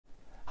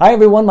Hi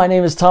everyone, my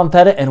name is Tom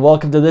Pettit and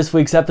welcome to this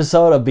week's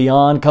episode of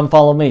Beyond Come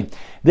Follow Me.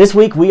 This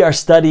week we are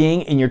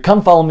studying in your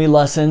Come Follow Me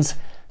lessons,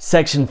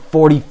 section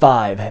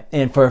 45.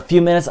 And for a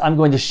few minutes I'm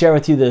going to share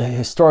with you the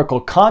historical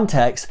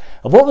context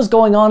of what was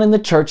going on in the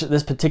church at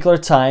this particular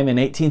time in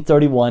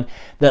 1831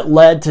 that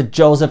led to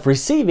Joseph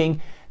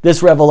receiving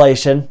this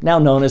revelation, now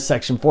known as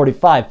section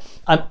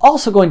 45. I'm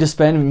also going to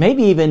spend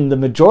maybe even the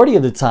majority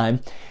of the time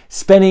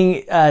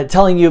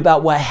telling you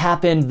about what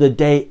happened the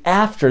day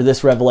after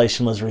this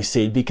revelation was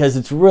received, because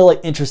it's really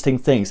interesting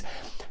things.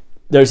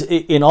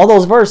 In all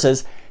those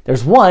verses,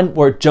 there's one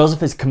where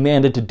Joseph is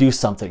commanded to do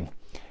something,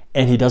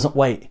 and he doesn't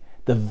wait.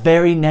 The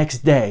very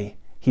next day,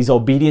 he's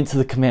obedient to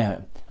the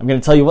commandment. I'm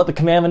going to tell you what the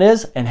commandment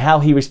is and how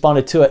he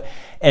responded to it,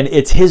 and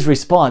it's his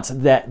response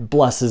that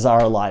blesses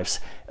our lives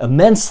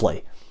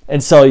immensely.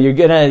 And so you're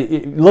going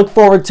to look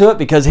forward to it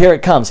because here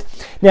it comes.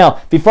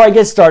 Now, before I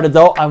get started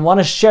though, I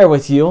want to share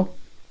with you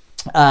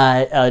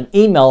an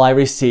email I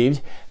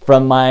received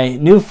from my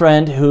new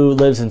friend who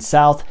lives in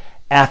South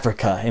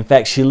Africa. In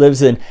fact, she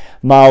lives in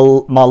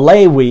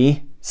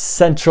Malawi,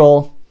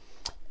 Central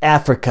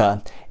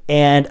Africa.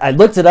 And I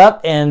looked it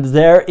up, and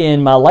there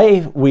in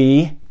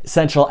Malawi,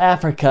 Central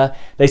Africa,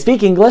 they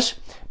speak English,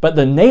 but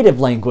the native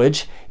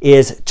language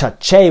is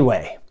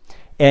Chichewa.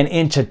 And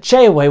in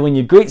Chichewa, when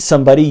you greet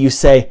somebody, you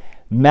say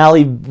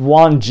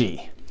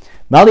Malibwanji.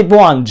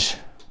 Malibwanj,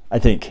 I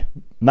think.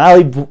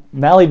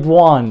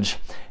 Malibwanj.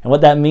 And what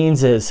that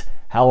means is,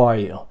 how are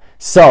you?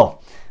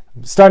 So,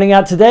 starting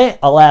out today,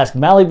 I'll ask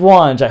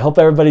Malibwanj. I hope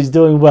everybody's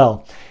doing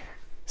well.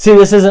 See,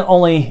 this isn't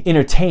only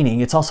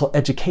entertaining, it's also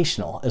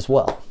educational as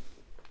well.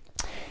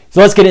 So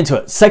let's get into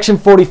it. Section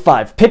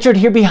 45. Pictured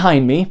here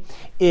behind me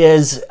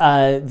is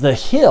the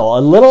hill,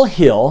 a little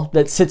hill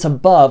that sits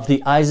above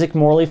the Isaac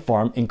Morley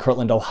farm in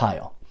Kirtland,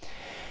 Ohio.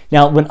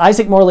 Now, when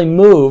Isaac Morley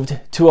moved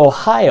to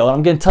Ohio, and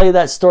I'm going to tell you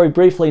that story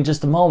briefly in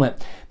just a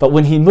moment, but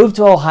when he moved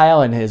to Ohio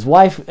and his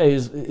wife,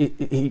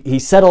 he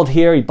settled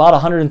here, he bought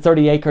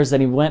 130 acres, then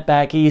he went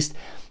back east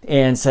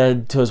and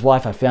said to his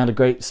wife, I found a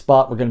great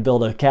spot, we're going to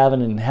build a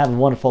cabin and have a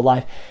wonderful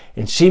life.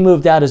 And she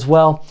moved out as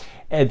well.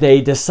 And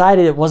they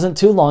decided it wasn't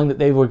too long that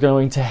they were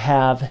going to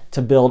have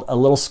to build a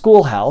little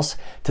schoolhouse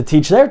to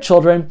teach their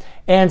children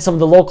and some of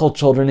the local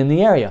children in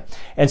the area.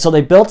 And so they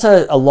built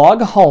a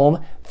log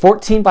home,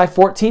 14 by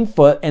 14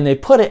 foot, and they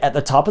put it at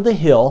the top of the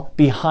hill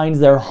behind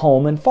their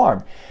home and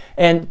farm.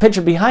 And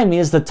pictured behind me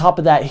is the top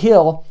of that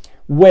hill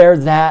where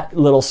that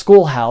little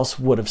schoolhouse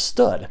would have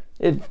stood.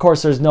 Of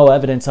course, there's no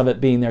evidence of it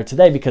being there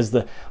today because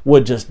the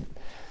wood just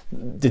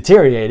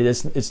deteriorated.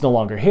 It's no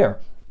longer here.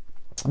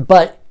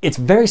 But it's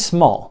very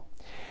small.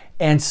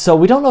 And so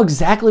we don't know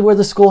exactly where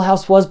the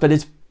schoolhouse was, but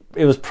it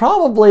was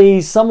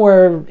probably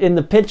somewhere in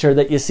the picture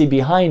that you see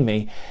behind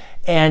me.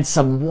 And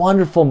some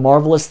wonderful,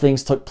 marvelous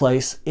things took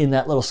place in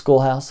that little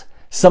schoolhouse,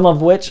 some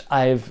of which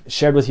I've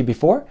shared with you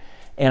before.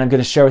 And I'm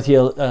going to share with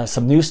you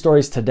some news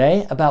stories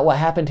today about what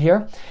happened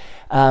here.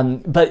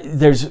 But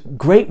there's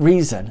great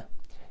reason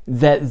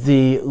that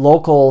the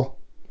local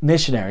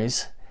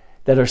missionaries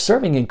that are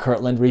serving in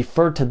Kirtland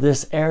refer to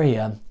this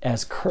area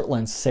as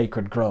Kirtland's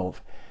Sacred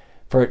Grove,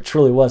 for it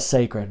truly was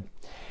sacred.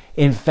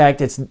 In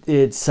fact,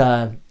 it's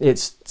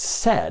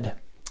said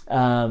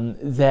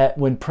that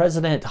when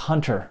President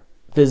Hunter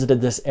visited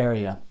this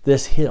area,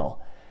 this hill,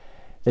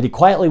 that he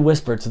quietly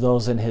whispered to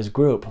those in his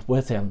group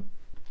with him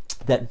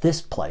that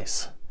this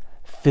place,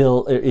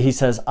 he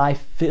says,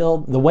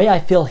 the way I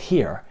feel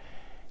here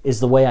is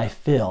the way I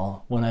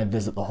feel when I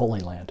visit the Holy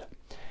Land.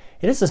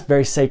 It is this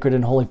very sacred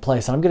and holy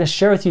place, and I'm going to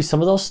share with you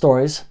some of those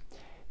stories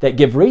that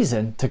give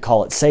reason to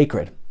call it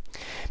sacred.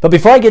 But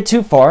before I get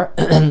too far,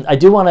 I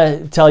do want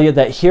to tell you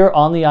that here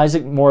on the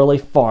Isaac Morley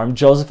farm,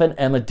 Joseph and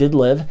Emma did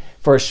live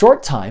for a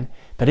short time,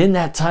 but in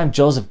that time,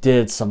 Joseph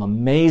did some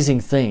amazing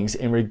things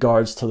in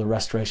regards to the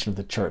restoration of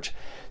the church.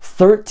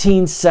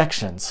 13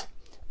 sections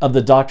of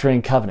the Doctrine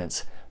and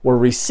Covenants were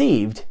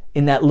received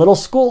in that little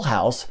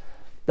schoolhouse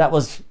that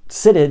was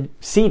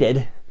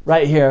seated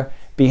right here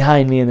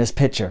behind me in this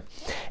picture.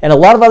 And a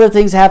lot of other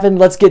things happened.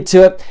 Let's get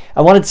to it.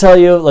 I want to tell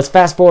you, let's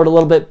fast forward a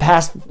little bit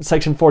past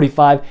section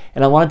 45,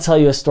 and I want to tell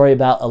you a story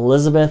about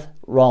Elizabeth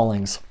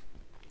Rawlings.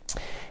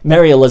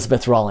 Mary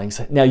Elizabeth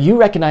Rawlings. Now, you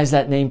recognize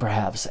that name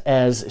perhaps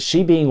as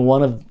she being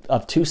one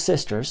of two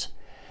sisters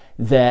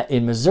that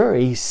in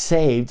Missouri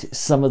saved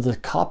some of the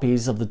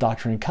copies of the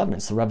Doctrine and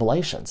Covenants, the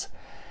Revelations.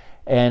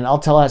 And I'll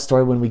tell that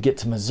story when we get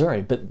to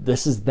Missouri, but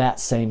this is that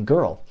same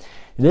girl.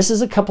 This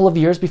is a couple of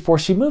years before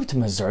she moved to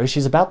Missouri.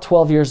 She's about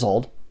 12 years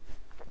old,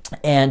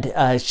 and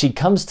she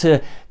comes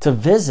to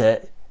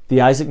visit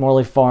the Isaac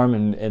Morley farm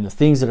and the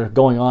things that are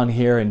going on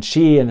here, and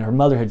she and her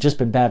mother had just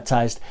been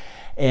baptized.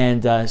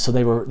 And so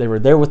they were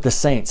there with the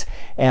saints.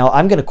 Now,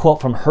 I'm going to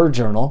quote from her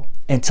journal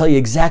and tell you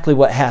exactly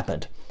what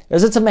happened,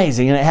 because it's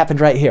amazing, and it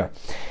happened right here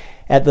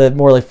at the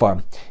Morley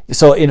farm.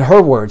 So in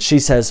her words, she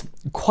says,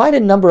 quite a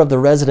number of the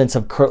residents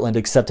of Kirtland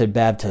accepted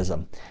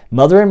baptism.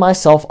 Mother and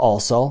myself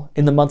also,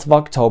 in the month of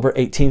October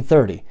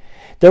 1830.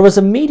 There was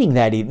a meeting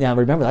that evening. Now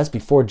remember, that's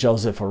before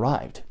Joseph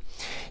arrived.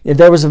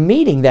 There was a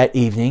meeting that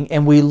evening,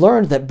 and we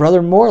learned that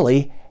Brother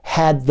Morley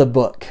had the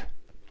book.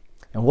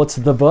 And what's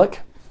the book?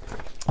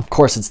 Of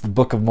course, it's the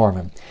Book of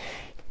Mormon.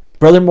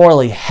 Brother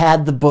Morley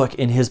had the book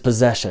in his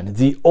possession,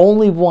 the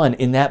only one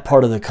in that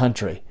part of the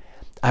country.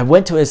 I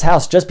went to his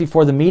house just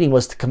before the meeting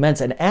was to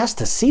commence and asked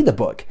to see the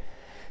book.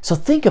 So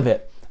think of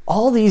it,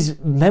 all these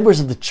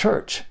members of the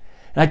church.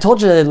 And I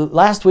told you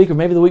last week or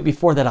maybe the week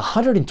before that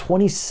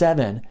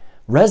 127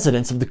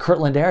 residents of the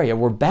Kirtland area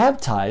were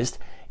baptized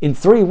in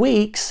 3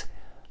 weeks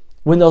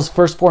when those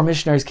first 4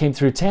 missionaries came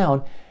through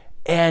town.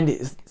 And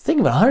think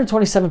of it,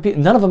 127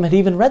 people, none of them had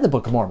even read the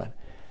Book of Mormon.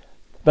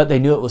 But they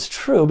knew it was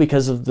true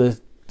because of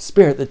the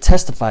Spirit that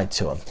testified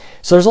to them.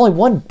 So there's only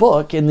one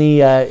book in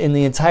the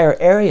entire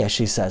area,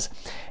 she says.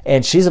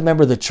 And she's a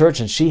member of the church,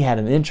 and she had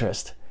an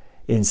interest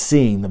in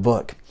seeing the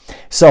book.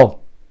 So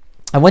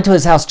I went to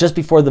his house just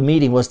before the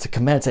meeting was to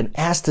commence and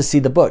asked to see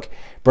the book.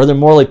 Brother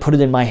Morley put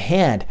it in my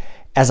hand.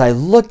 As I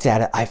looked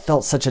at it, I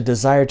felt such a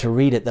desire to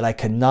read it that I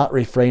could not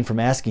refrain from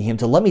asking him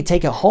to let me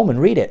take it home and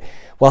read it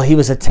while he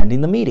was attending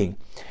the meeting.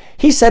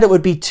 He said it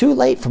would be too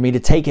late for me to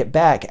take it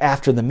back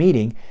after the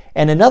meeting,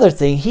 and another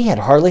thing, he had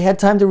hardly had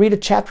time to read a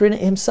chapter in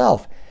it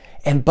himself,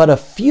 and but a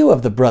few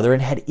of the brethren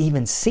had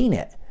even seen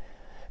it.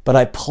 But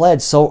I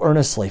pled so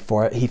earnestly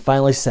for it, he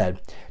finally said,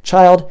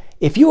 "Child,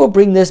 if you will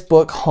bring this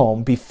book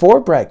home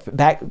before breakfast,"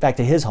 back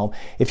to his home,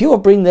 "if you will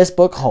bring this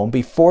book home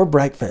before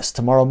breakfast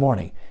tomorrow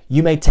morning,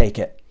 you may take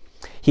it."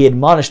 He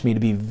admonished me to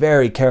be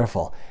very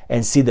careful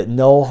and see that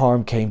no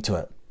harm came to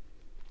it.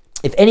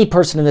 If any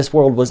person in this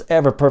world was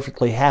ever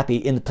perfectly happy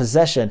in the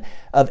possession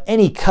of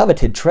any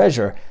coveted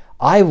treasure,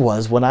 I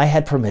was when I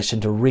had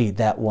permission to read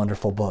that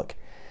wonderful book.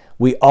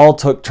 We all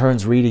took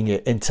turns reading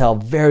it until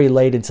very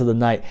late into the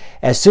night,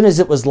 as soon as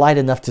it was light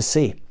enough to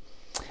see.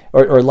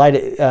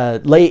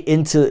 Late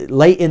in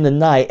the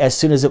night, as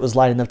soon as it was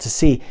light enough to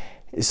see.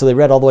 So they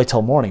read all the way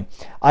till morning.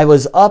 I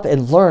was up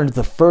and learned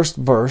the first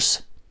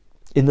verse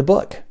in the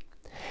book.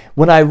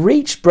 When I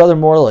reached Brother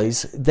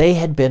Morley's, they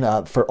had been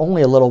up for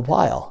only a little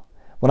while.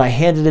 When I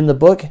handed in the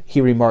book,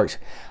 he remarked,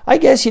 "I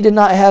guess you did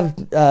not have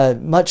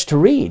much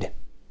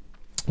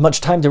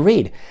time to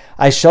read."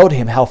 I showed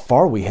him how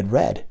far we had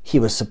read. He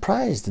was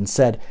surprised and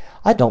said,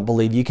 "I don't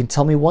believe you can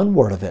tell me one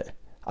word of it."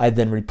 I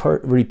then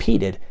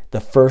repeated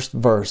the first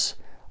verse,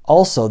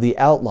 also the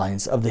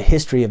outlines of the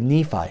history of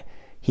Nephi.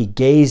 He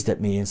gazed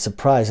at me in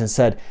surprise and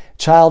said,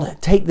 "Child,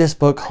 take this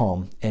book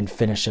home and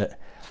finish it.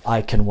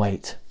 I can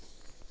wait."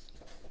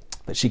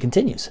 But she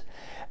continues.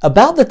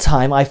 About the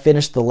time I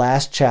finished the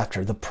last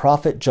chapter, the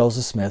prophet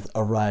Joseph Smith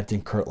arrived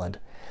in Kirtland.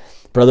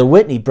 Brother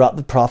Whitney brought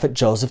the prophet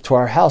Joseph to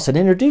our house and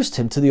introduced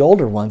him to the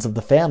older ones of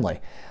the family.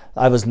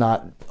 I was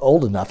not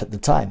old enough at the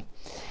time.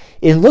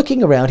 In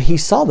looking around, he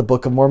saw the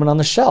Book of Mormon on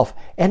the shelf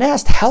and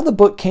asked how the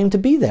book came to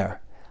be there.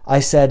 I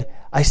said,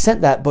 "I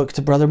sent that book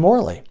to Brother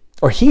Morley."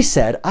 Or he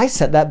said, "I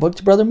sent that book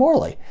to Brother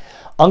Morley."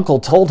 Uncle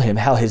told him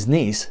how his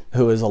niece,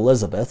 who is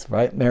Elizabeth,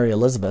 right, Mary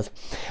Elizabeth,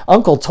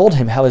 Uncle told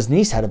him how his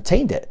niece had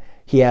obtained it.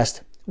 He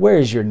asked, "Where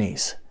is your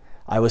niece?"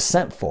 I was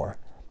sent for.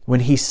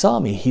 When he saw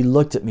me, he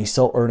looked at me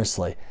so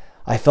earnestly.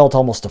 I felt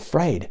almost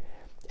afraid.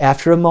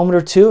 After a moment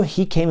or two,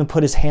 he came and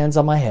put his hands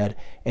on my head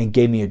and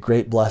gave me a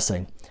great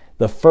blessing,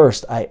 the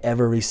first I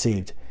ever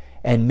received,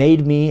 and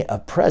made me a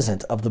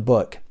present of the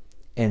book,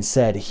 and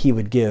said he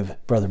would give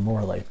Brother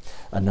Morley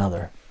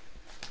another.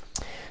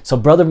 So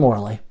Brother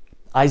Morley,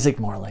 Isaac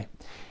Morley,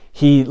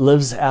 he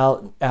lives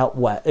out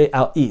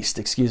east,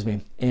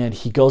 and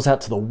he goes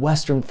out to the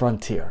western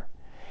frontier,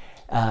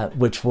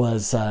 which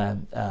was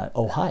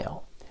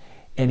Ohio.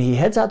 And he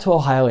heads out to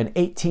Ohio in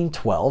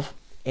 1812,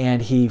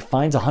 and he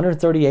finds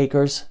 130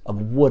 acres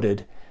of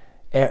wooded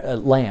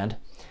land.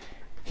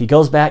 He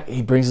goes back,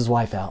 he brings his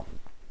wife out,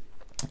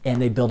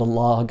 and they build a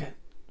log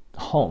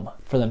home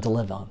for them to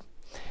live on,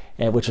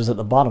 which was at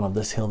the bottom of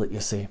this hill that you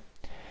see.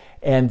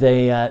 And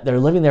they're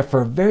living there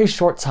for a very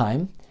short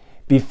time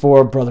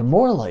before Brother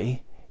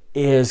Morley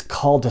is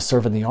called to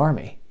serve in the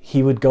army.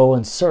 He would go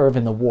and serve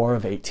in the War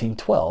of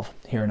 1812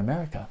 here in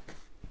America.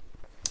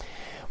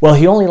 Well,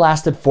 he only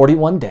lasted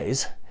 41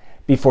 days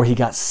before he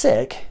got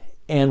sick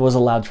and was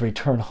allowed to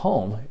return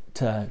home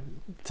to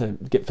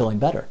get feeling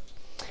better.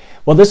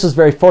 Well, this was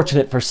very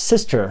fortunate for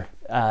Sister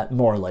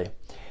Morley,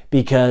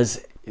 because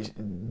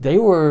they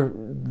were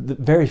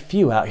very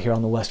few out here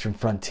on the western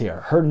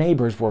frontier. Her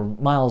neighbors were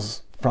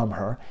miles from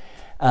her.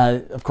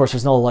 Of course,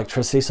 there's no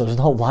electricity, so there's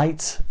no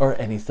lights or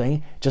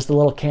anything. Just a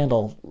little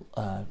candle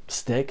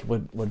stick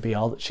would be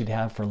all that she'd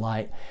have for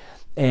light.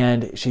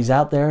 And she's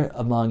out there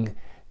among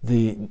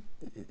the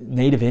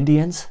native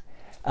Indians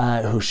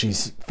who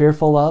she's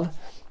fearful of.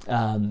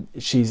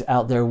 She's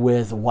out there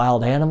with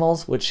wild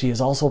animals, which she is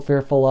also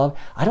fearful of.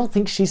 I don't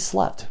think she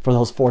slept for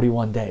those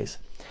 41 days.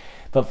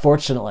 But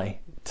fortunately,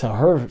 to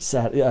her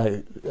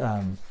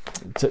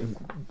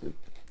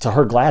to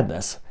her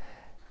gladness,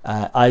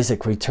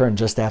 Isaac returned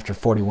just after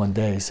 41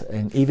 days.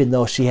 And even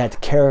though she had to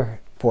care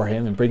for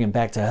him and bring him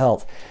back to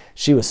health,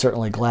 she was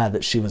certainly glad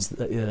that he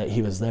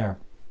was there.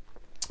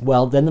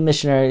 Well, then the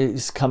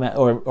missionaries come out,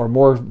 or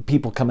more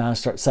people come out and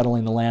start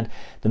settling the land.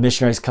 The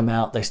missionaries come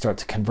out, they start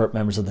to convert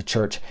members of the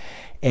church.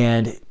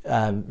 And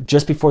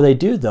just before they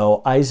do,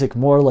 though, Isaac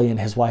Morley and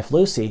his wife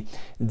Lucy,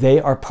 they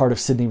are part of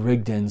Sidney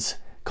Rigdon's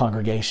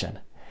congregation.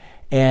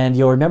 And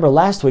you'll remember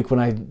last week when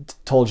I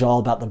told you all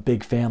about the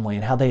big family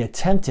and how they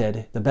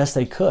attempted the best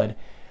they could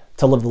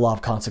to live the law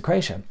of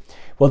consecration.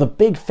 Well, the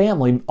big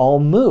family all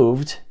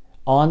moved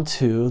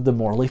onto the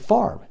Morley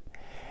farm.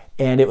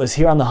 And it was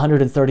here on the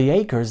 130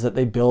 acres that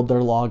they built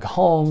their log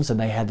homes, and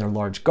they had their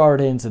large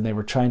gardens, and they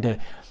were trying to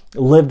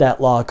live that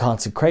law of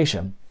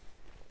consecration.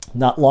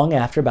 Not long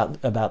after,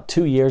 about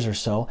 2 years or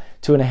so,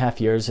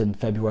 2.5 years, in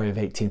February of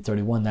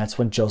 1831, that's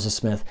when Joseph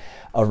Smith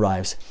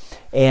arrives.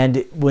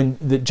 And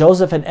when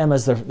Joseph and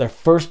Emma's, their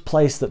first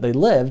place that they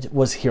lived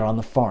was here on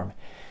the farm.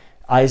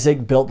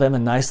 Isaac built them a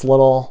nice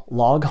little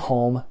log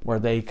home where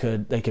they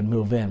could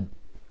move in.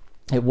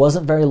 It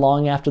wasn't very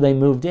long after they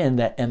moved in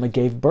that Emma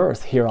gave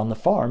birth here on the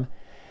farm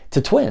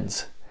to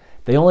twins.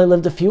 They only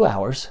lived a few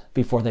hours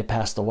before they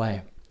passed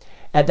away.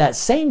 At that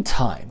same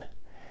time,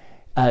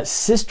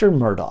 Sister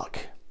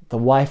Murdoch, the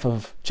wife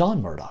of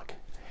John Murdoch,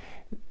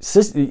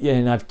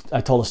 and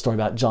I told a story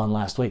about John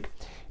last week,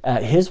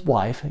 his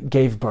wife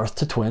gave birth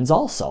to twins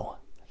also.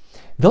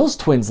 Those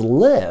twins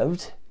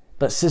lived,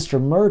 but Sister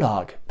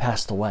Murdoch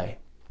passed away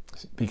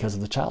because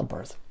of the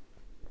childbirth.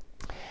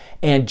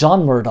 And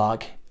John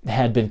Murdoch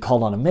had been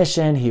called on a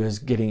mission. He was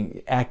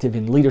getting active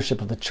in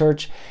leadership of the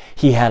church.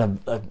 He had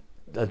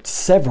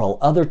several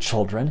other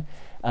children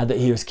that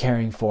he was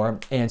caring for,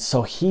 and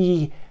so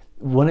he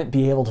wouldn't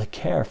be able to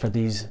care for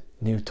these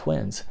new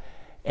twins.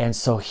 And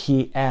so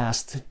he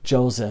asked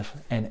Joseph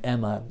and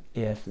Emma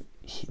if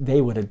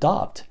they would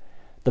adopt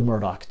the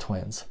Murdoch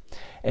twins,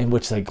 in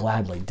which they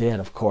gladly did,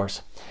 of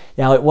course.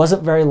 Now, it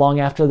wasn't very long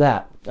after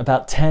that,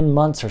 about 10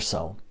 months or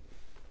so,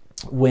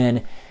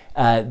 when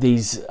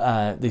these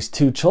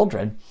two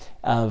children,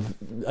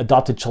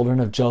 adopted children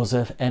of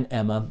Joseph and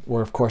Emma,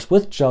 were of course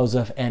with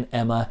Joseph and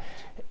Emma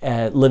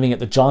living at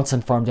the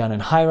Johnson farm down in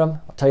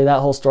Hiram. I'll tell you that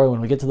whole story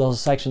when we get to those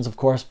sections, of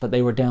course, but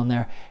they were down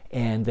there,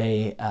 and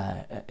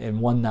in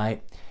one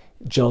night,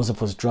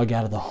 Joseph was dragged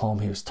out of the home.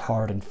 He was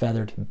tarred and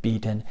feathered,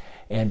 beaten,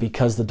 and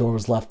because the door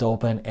was left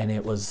open and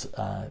it was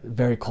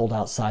very cold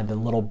outside, the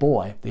little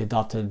boy,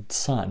 the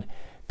son,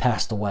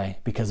 passed away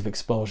because of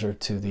exposure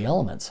to the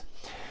elements.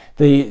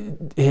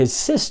 His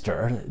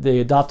sister, the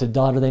adopted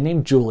daughter, they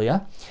named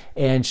Julia,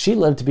 and she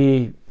lived to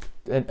be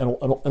an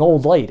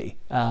old lady.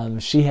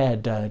 She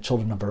had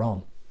children of her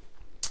own.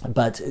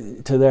 But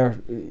to their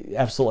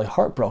absolutely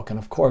heartbroken,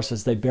 of course,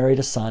 as they buried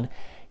a son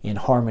in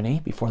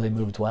Harmony before they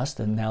moved west,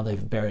 and now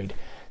they've buried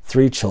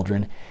 3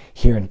 children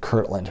here in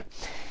Kirtland.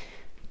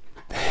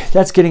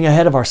 That's getting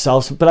ahead of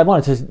ourselves, but I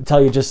wanted to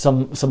tell you just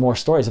some more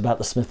stories about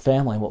the Smith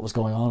family and what was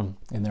going on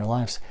in their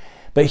lives.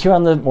 But here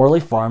on the Morley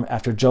farm,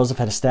 after Joseph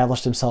had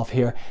established himself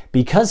here,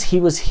 because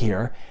he was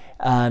here,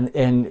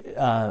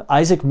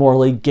 Isaac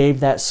Morley gave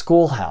that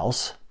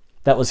schoolhouse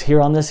that was here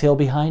on this hill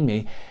behind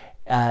me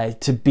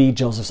to be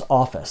Joseph's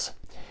office.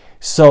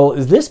 So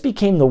this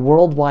became the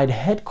worldwide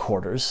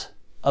headquarters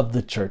of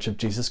the Church of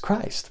Jesus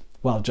Christ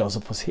while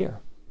Joseph was here.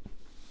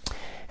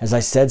 As I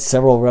said,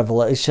 several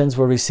revelations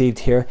were received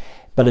here,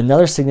 but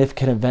another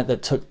significant event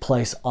that took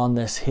place on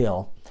this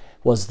hill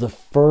was the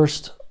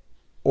first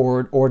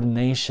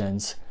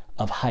ordinations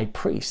of high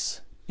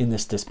priests in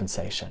this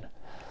dispensation.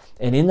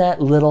 And in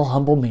that little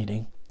humble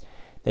meeting,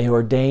 they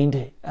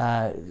ordained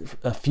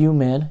a few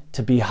men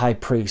to be high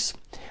priests.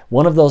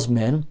 One of those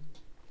men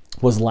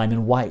was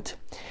Lyman White.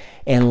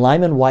 And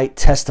Lyman White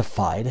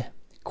testified,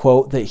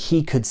 quote, that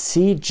he could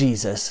see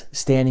Jesus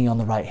standing on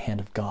the right hand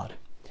of God.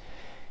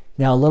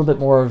 Now, a little bit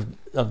more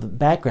of the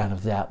background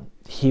of that.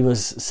 He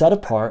was set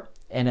apart,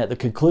 and at the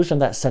conclusion of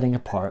that setting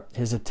apart,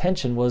 his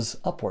attention was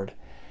upward.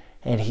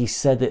 And he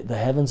said that the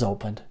heavens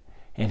opened,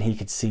 and he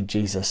could see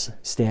Jesus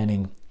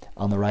standing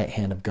on the right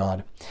hand of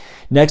God.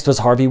 Next was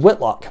Harvey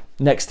Whitlock,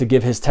 next to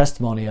give his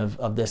testimony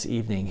of this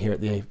evening here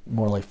at the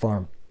Morley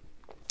farm.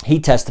 He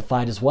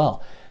testified as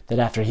well that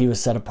after he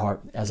was set apart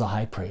as a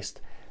high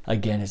priest,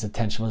 again, his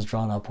attention was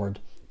drawn upward,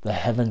 the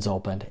heavens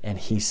opened, and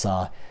he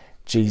saw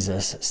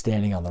Jesus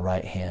standing on the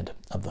right hand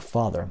of the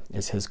Father,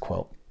 is his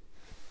quote.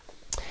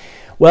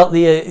 Well,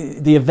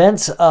 the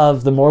events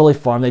of the Morley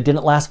farm, they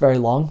didn't last very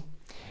long.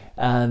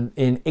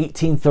 In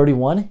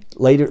 1831,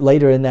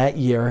 later in that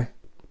year,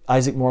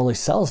 Isaac Morley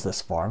sells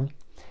this farm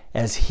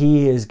as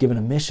he is given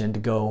a mission to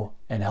go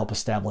and help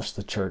establish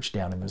the church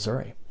down in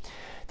Missouri.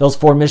 Those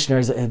 4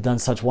 missionaries that had done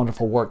such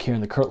wonderful work here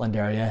in the Kirtland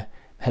area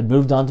had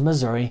moved on to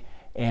Missouri,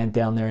 and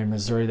down there in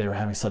Missouri they were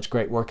having such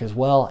great work as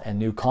well, and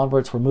new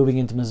converts were moving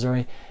into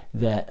Missouri,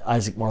 that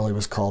Isaac Morley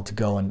was called to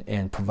go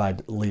and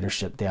provide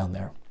leadership down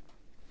there.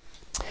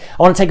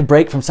 I want to take a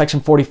break from section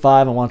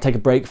 45. I want to take a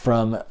break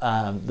from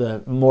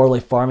the Morley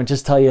farm and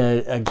just tell you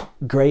a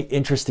great,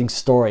 interesting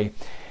story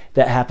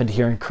that happened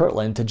here in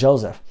Kirtland to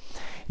Joseph.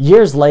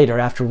 Years later,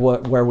 after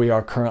where we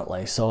are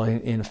currently, so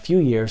in a few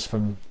years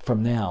from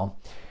now,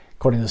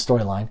 according to the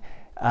storyline,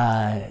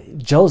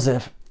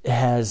 Joseph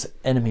has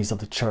enemies of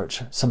the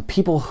church, some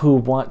people who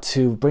want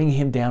to bring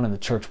him down in the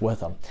church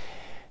with him.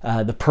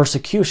 The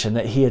persecution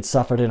that he had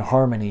suffered in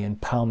Harmony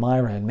and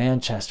Palmyra and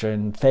Manchester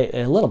and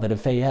a little bit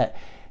of Fayette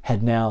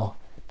had now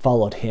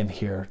followed him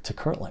here to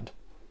Kirtland.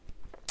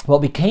 Well,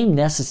 it became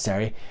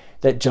necessary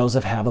that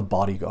Joseph have a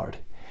bodyguard.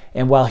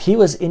 And while he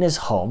was in his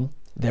home,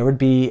 there would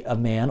be a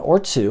man or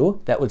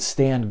two that would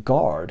stand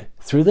guard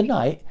through the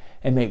night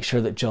and make sure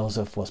that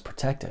Joseph was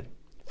protected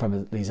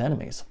from these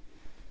enemies.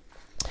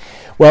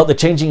 Well, the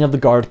changing of the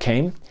guard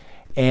came,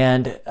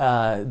 and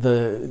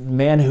the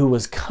man who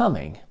was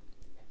coming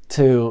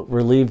to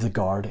relieve the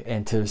guard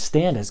and to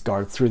stand as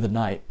guard through the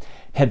night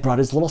had brought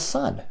his little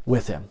son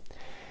with him.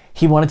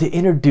 He wanted to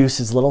introduce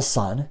his little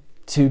son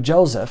to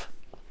Joseph,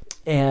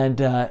 and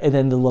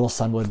then the little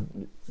son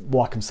would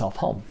walk himself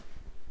home.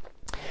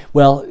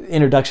 Well,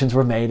 introductions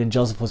were made, and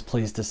Joseph was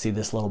pleased to see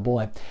this little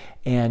boy,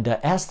 and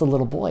asked the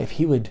little boy if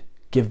he would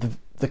give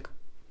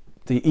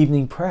the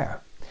evening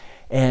prayer,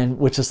 and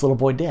which this little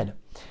boy did.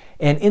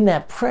 And in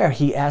that prayer,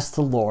 he asked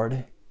the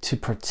Lord to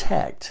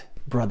protect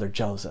brother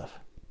Joseph.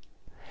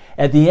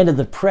 At the end of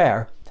the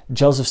prayer,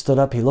 Joseph stood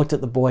up, he looked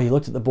at the boy, he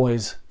looked at the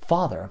boy's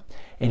father,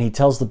 and he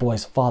tells the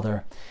boy's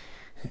father,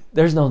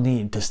 "There's no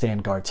need to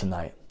stand guard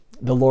tonight.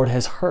 The Lord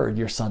has heard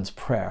your son's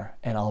prayer,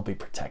 and I'll be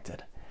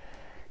protected."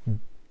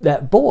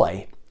 That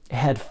boy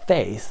had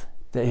faith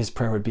that his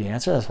prayer would be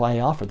answered. That's why he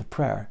offered the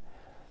prayer.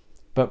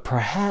 But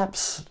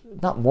perhaps,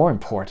 not more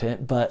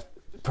important, but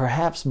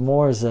perhaps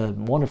more as a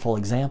wonderful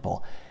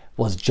example,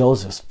 was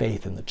Joseph's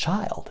faith in the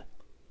child.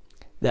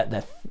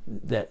 That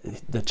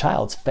the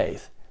child's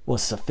faith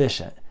was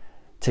sufficient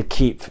to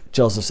keep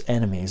Joseph's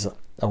enemies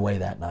away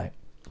that night.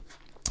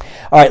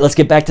 All right, let's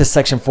get back to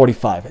section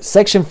 45.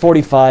 Section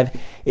 45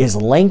 is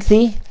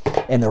lengthy,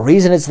 and the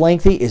reason it's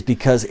lengthy is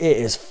because it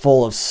is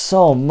full of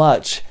so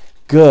much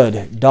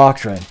good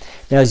doctrine.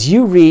 Now, as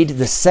you read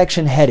the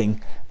section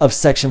heading of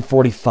section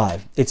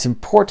 45, it's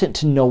important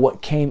to know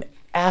what came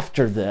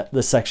after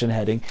the section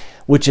heading,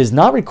 which is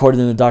not recorded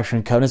in the Doctrine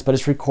and Covenants, but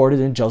it's recorded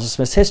in Joseph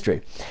Smith's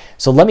history.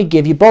 So let me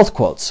give you both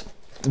quotes,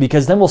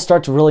 because then we'll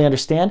start to really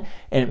understand,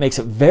 and it makes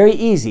it very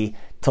easy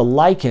to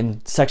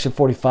liken section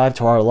 45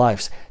 to our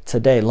lives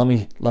today. Let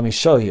me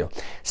show you.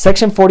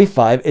 Section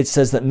 45, it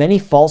says that many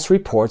false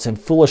reports and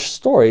foolish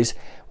stories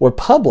were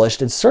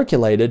published and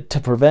circulated to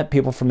prevent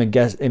people from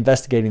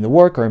investigating the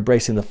work or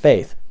embracing the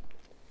faith.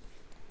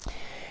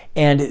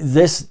 And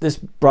this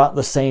brought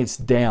the saints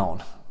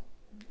down.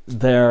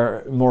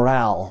 Their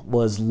morale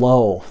was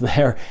low.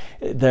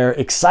 Their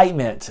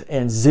excitement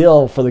and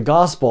zeal for the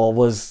gospel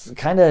was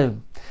kind of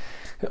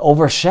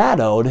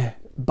overshadowed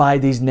by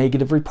these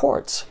negative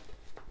reports.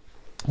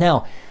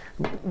 Now,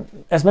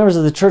 as members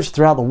of the church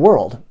throughout the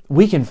world,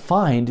 we can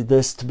find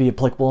this to be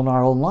applicable in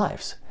our own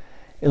lives.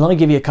 And let me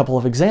give you a couple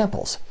of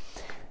examples.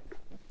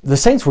 The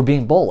saints were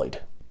being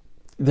bullied.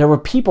 There were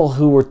people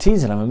who were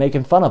teasing them and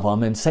making fun of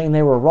them and saying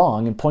they were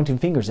wrong and pointing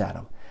fingers at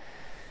them.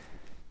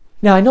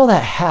 Now, I know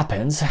that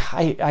happens.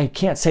 I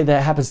can't say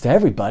that happens to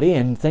everybody,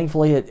 and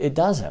thankfully it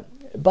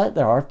doesn't. But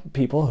there are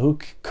people who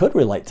could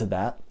relate to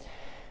that.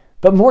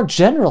 But more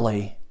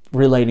generally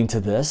relating to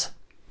this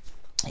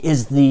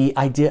is the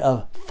idea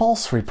of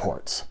false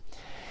reports.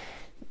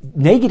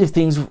 Negative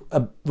things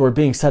were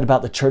being said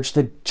about the church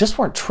that just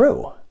weren't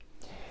true.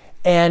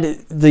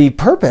 And the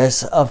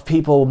purpose of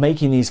people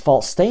making these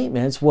false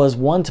statements was,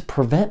 one, to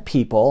prevent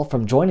people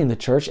from joining the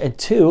church, and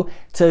two,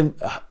 to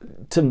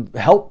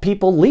help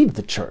people leave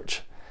the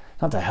church.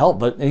 Not to help,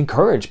 but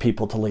encourage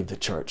people to leave the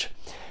church.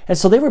 And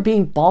so they were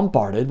being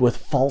bombarded with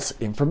false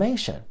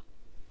information.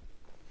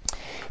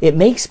 It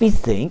makes me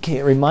think,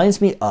 it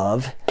reminds me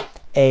of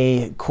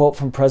a quote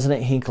from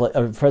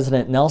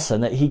President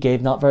Nelson that he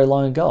gave not very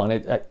long ago.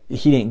 And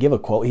he didn't give a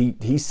quote,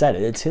 he said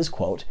it, it's his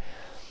quote.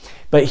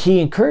 But he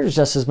encouraged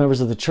us as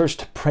members of the church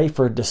to pray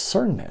for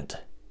discernment.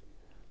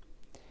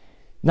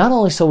 Not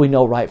only so we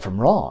know right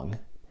from wrong,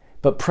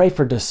 but pray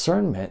for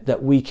discernment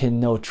that we can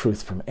know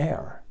truth from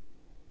error.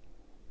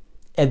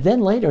 And then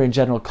later in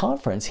General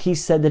Conference, he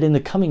said that in the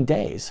coming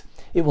days,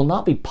 it will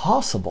not be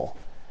possible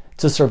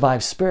to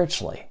survive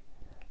spiritually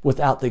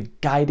without the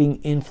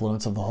guiding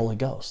influence of the Holy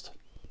Ghost.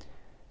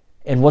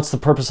 And what's the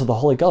purpose of the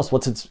Holy Ghost?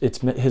 What's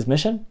his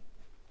mission?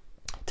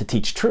 To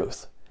teach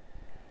truth.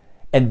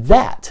 And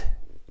that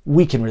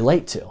we can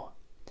relate to.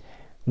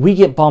 We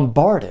get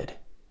bombarded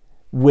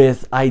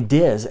with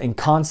ideas and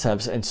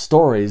concepts and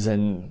stories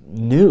and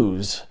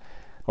news,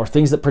 or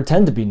things that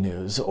pretend to be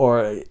news,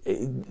 or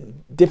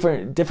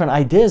different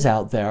ideas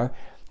out there,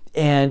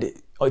 and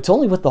it's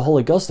only with the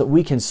Holy Ghost that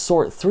we can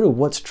sort through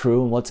what's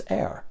true and what's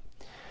error.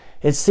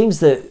 It seems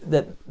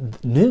that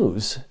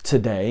news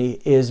today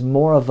is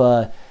more of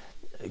a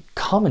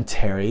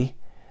commentary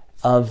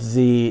of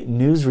the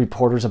news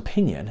reporter's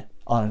opinion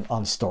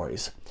on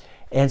stories.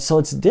 And so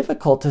it's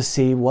difficult to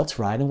see what's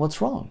right and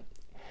what's wrong.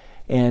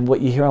 And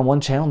what you hear on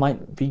one channel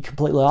might be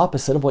completely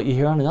opposite of what you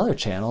hear on another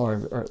channel,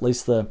 or at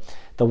least the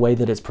way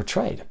that it's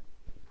portrayed.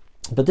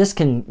 But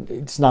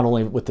it's not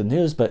only with the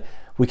news, but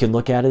we can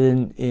look at it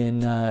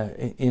in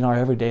our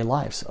everyday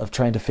lives of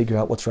trying to figure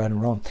out what's right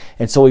and wrong.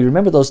 And so we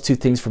remember those two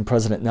things from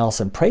President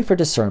Nelson. Pray for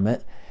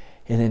discernment,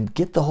 and then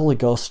get the Holy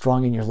Ghost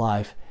strong in your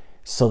life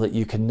so that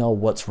you can know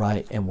what's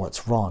right and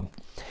what's wrong.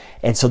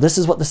 And so this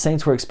is what the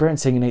saints were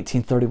experiencing in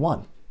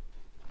 1831.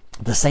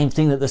 The same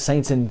thing that the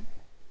saints in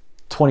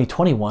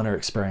 2021 are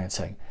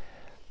experiencing.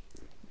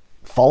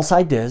 False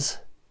ideas,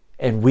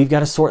 and we've got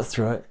to sort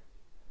through it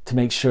to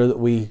make sure that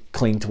we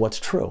cling to what's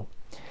true.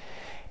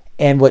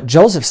 And what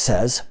Joseph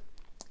says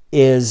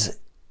is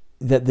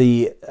that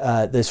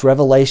this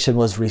revelation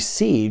was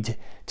received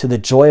to the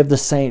joy of the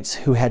saints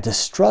who had to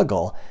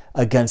struggle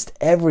against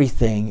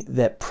everything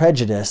that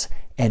prejudice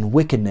and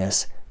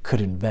wickedness could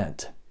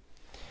invent.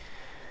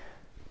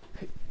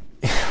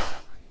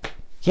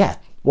 Yeah,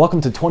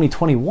 welcome to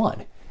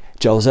 2021,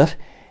 Joseph.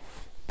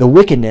 The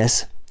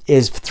wickedness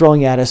is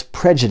throwing at us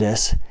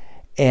prejudice,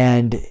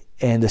 and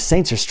the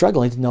saints are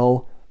struggling to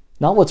know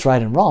not what's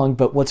right and wrong,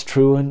 but what's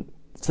true and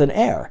thin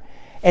air.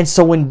 And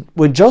so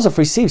when Joseph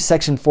received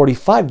section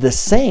 45, the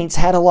saints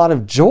had a lot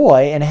of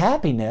joy and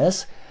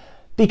happiness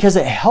because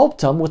it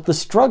helped them with the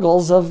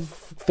struggles of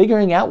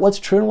figuring out what's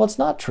true and what's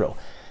not true.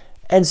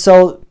 And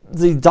so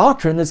the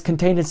doctrine that's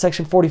contained in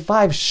section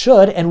 45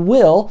 should and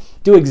will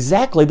do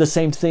exactly the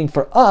same thing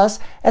for us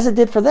as it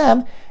did for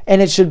them,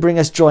 and it should bring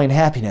us joy and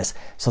happiness.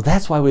 So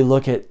that's why we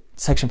look at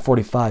section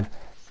 45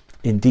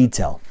 in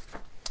detail.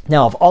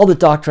 Now, of all the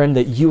doctrine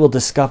that you will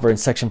discover in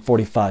section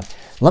 45,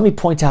 let me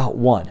point out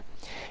one,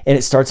 and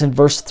it starts in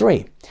verse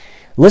 3.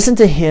 Listen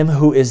to him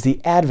who is the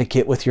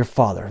advocate with your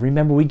Father.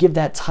 Remember, we give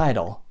that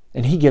title,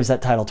 and he gives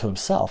that title to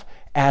himself,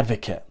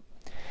 advocate.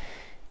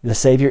 The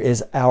Savior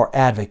is our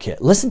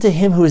advocate. Listen to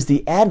him who is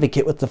the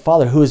advocate with the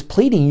Father, who is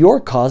pleading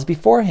your cause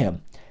before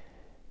him.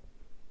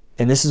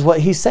 And this is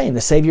what he's saying.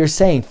 The Savior is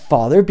saying,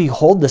 Father,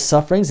 behold the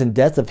sufferings and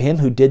death of him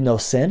who did no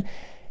sin,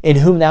 in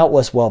whom thou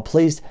wast well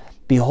pleased.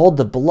 Behold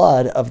the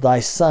blood of thy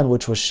Son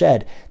which was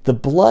shed, the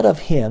blood of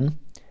him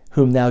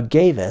whom thou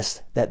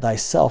gavest, that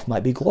thyself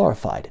might be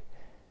glorified.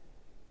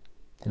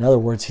 In other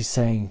words, he's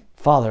saying,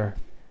 Father,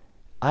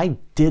 I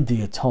did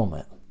the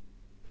atonement.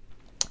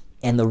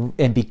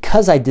 And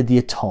because I did the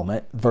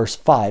atonement, verse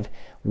 5,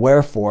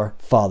 wherefore,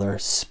 Father,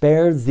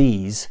 spare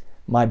these,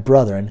 my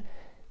brethren,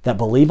 that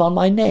believe on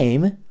my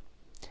name,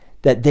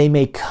 that they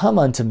may come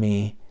unto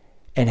me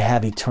and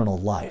have eternal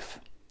life.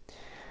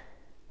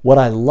 What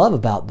I love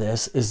about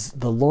this is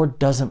the Lord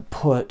doesn't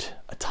put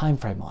a time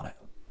frame on it.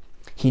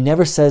 He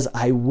never says,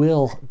 I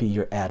will be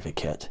your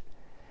advocate.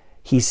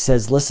 He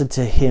says, listen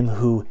to him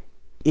who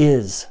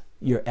is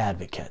your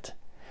advocate,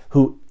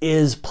 who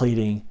is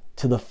pleading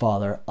to the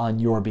Father on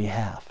your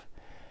behalf.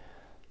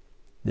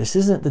 This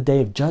isn't the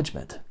day of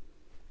judgment.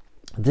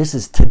 This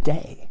is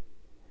today,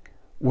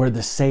 where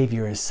the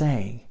Savior is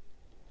saying,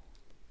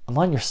 I'm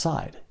on your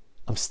side.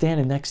 I'm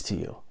standing next to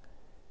you.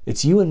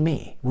 It's you and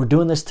me. We're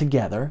doing this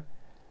together.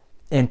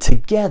 And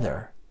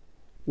together,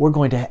 we're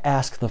going to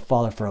ask the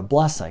Father for a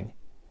blessing.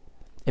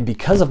 And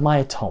because of my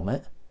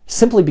atonement,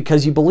 simply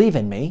because you believe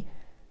in me,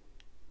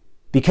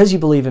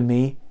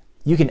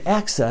 you can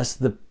access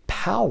the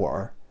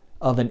power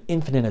of an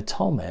infinite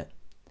atonement,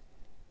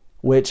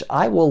 which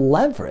I will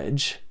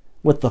leverage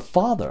with the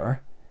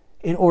Father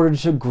in order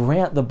to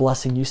grant the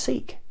blessing you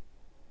seek.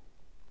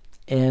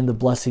 And the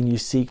blessing you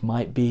seek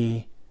might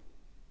be,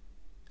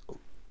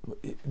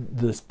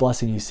 this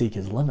blessing you seek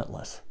is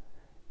limitless.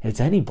 It's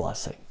any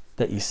blessing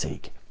that you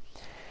seek.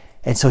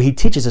 And so he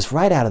teaches us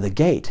right out of the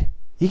gate,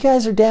 you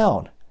guys are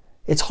down.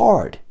 It's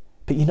hard.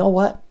 But you know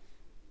what?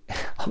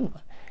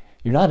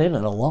 You're not in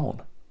it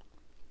alone.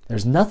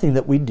 There's nothing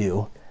that we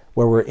do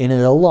where we're in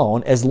it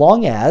alone, as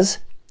long as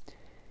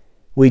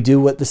we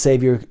do what the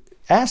Savior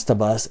asked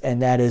of us,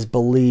 and that is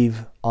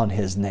believe on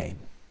his name.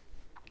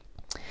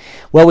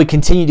 Well, we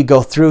continue to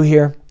go through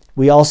here.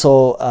 We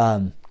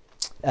also,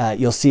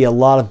 you'll see a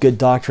lot of good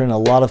doctrine, a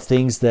lot of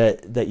things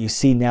that you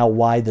see now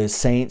why the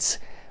saints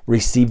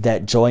received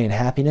that joy and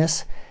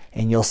happiness,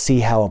 and you'll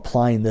see how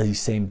applying these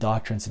same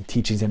doctrines and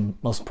teachings, and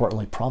most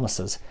importantly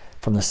promises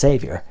from the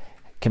Savior,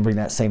 can bring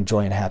that same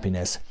joy and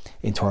happiness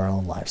into our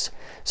own lives.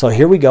 So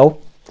here we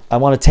go. I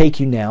want to take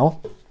you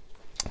now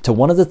to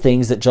one of the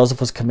things that Joseph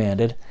was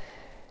commanded.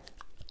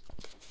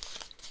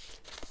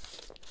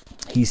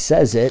 He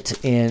says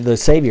it, and the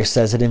Savior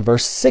says it in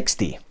verse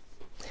 60.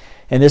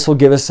 And this will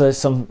give us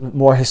some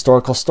more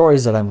historical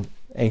stories that I'm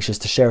anxious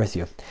to share with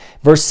you.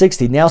 Verse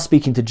 60, now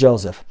speaking to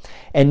Joseph.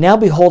 And now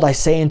behold, I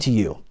say unto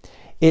you,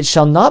 it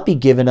shall not be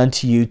given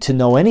unto you to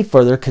know any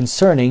further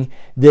concerning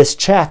this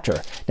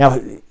chapter. Now,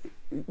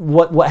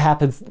 what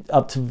happens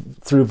up to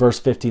through verse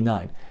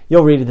 59?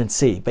 You'll read it and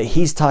see. But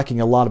he's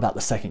talking a lot about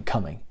the second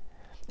coming,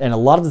 and a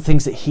lot of the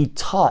things that he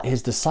taught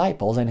his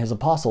disciples and his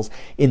apostles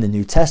in the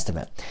New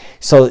Testament.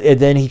 So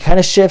then he kind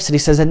of shifts and he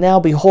says, and now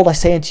behold, I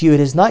say unto you, it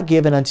is not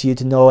given unto you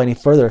to know any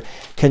further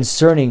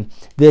concerning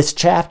this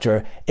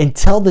chapter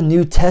until the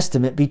New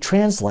Testament be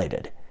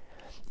translated.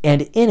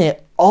 And in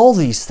it all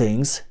these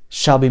things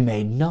shall be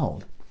made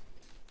known.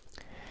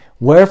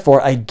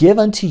 Wherefore I give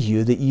unto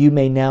you that you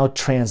may now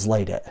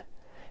translate it,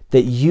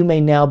 that you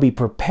may now be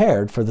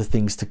prepared for the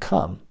things to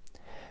come.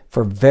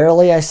 For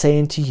verily I say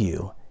unto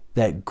you,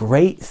 that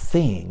great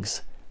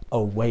things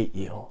await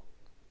you.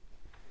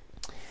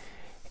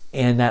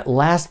 And that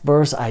last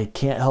verse, I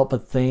can't help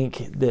but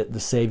think that the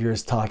Savior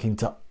is talking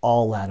to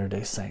all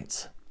Latter-day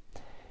Saints.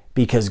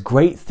 Because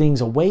great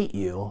things await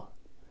you.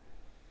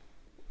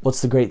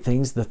 What's the great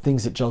things? The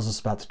things that Joseph's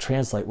about to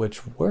translate,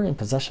 which we're in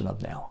possession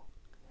of now.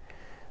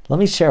 Let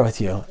me share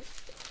with you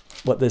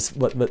what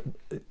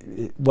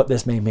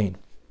this may mean.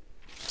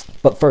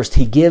 But first,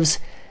 he gives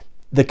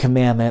the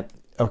commandment.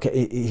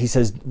 Okay, he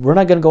says, we're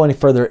not going to go any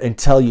further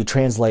until you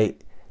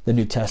translate the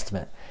New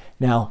Testament.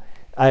 Now,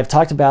 I've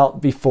talked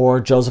about before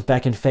Joseph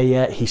back in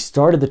Fayette. He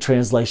started the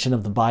translation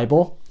of the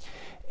Bible,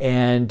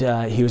 and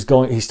he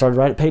started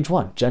right at page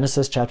 1,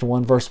 Genesis chapter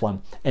 1, verse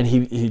 1. And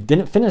he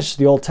didn't finish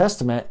the Old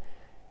Testament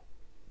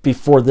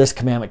before this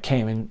commandment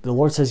came. And the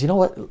Lord says, you know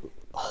what?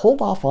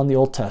 Hold off on the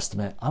Old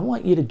Testament. I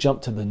want you to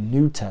jump to the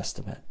New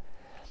Testament.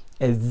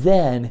 And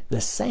then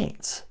the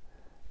saints,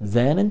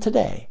 then and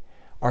today,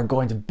 are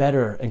going to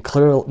better and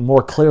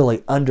more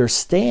clearly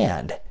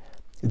understand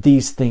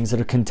these things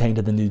that are contained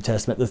in the New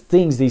Testament, the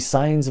things, these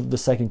signs of the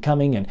second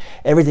coming and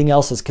everything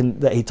else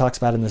that he talks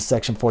about in this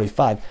section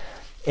 45.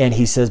 And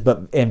he says,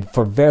 and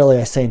for verily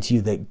I say unto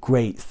you that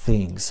great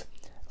things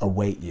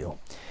await you.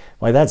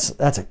 Well, that's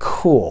a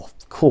cool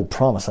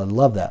promise. I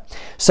love that.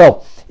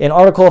 So in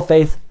Article of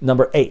Faith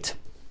number 8,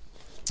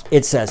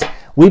 it says,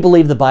 we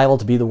believe the Bible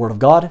to be the Word of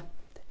God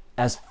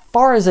as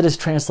far as it is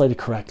translated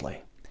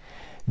correctly.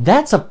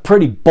 That's a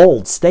pretty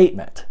bold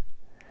statement.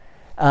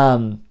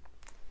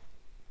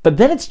 But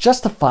then it's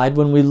justified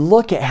when we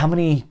look at how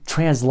many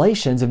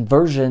translations and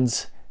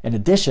versions and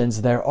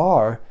editions there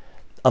are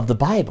of the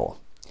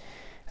Bible.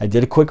 I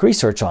did a quick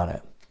research on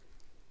it.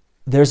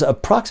 There's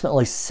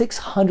approximately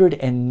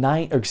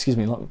 609, or excuse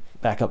me, let me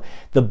back up.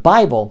 The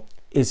Bible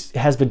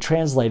has been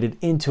translated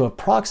into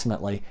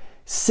approximately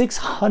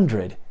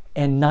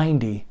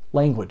 690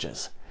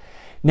 languages.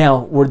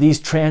 Now, were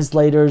these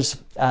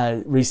translators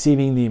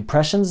receiving the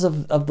impressions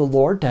of the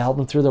Lord to help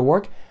them through their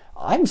work?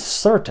 I'm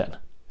certain.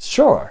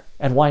 Sure.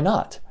 And why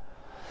not?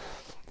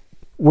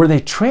 Were they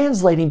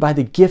translating by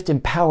the gift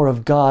and power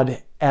of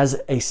God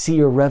as a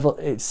seer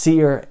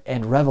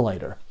and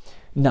revelator?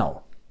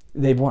 No,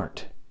 they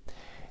weren't.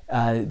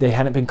 They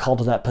hadn't been called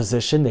to that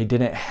position. They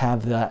didn't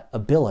have that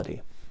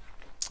ability.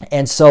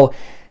 And so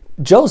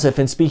Joseph,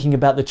 in speaking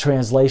about the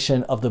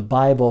translation of the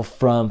Bible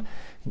from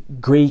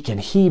Greek and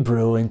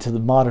Hebrew into the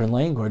modern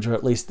language, or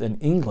at least in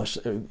English,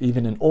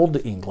 even in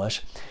Old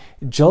English,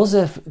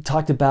 Joseph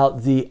talked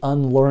about the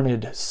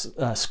unlearned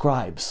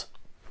scribes.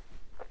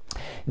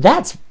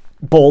 That's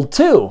bold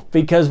too,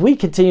 because we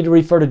continue to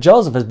refer to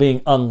Joseph as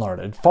being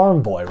unlearned,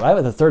 farm boy, right,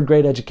 with a third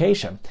grade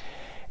education.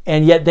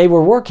 And yet they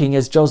were working,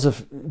 as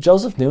Joseph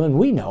knew, and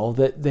we know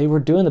that they were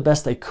doing the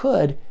best they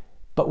could,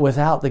 but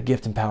without the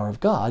gift and power of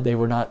God. They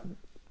were not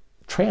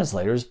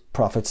translators,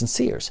 prophets, and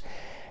seers.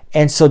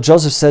 And so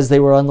Joseph says they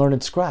were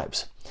unlearned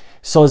scribes.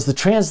 So as the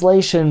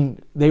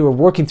translation, they were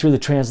working through the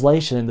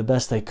translation the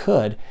best they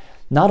could.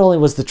 Not only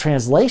was the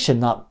translation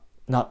not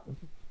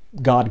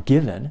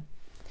God-given,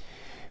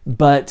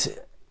 but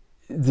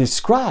the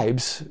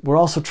scribes were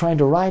also trying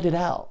to write it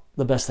out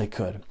the best they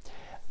could.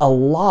 A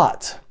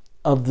lot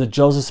of the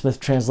Joseph Smith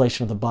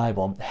translation of the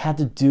Bible had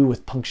to do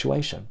with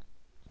punctuation.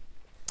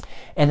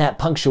 And that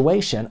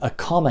punctuation, a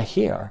comma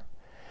here,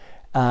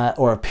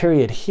 or a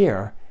period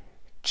here,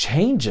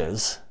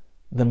 changes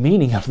the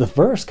meaning of the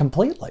verse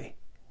completely.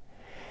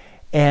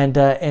 And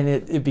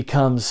it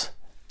becomes,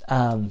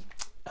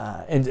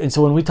 and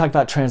so when we talk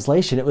about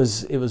translation, it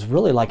was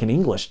really like an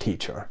English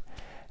teacher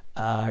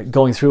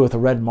going through with a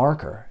red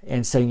marker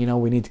and saying, you know,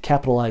 we need to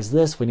capitalize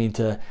this, we need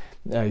to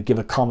give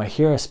a comma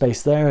here, a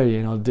space there,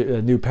 you know, do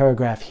a new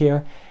paragraph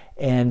here.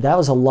 And that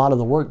was a lot of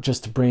the work,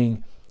 just to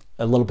bring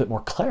a little bit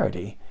more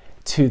clarity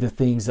to the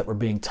things that were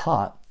being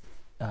taught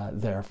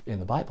there in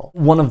the Bible.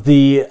 One of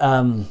the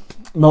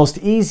most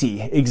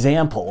easy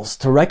examples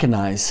to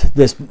recognize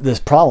this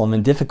problem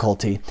and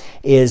difficulty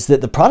is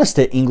that the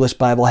Protestant English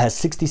Bible has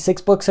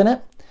 66 books in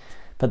it,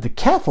 but the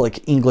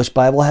Catholic English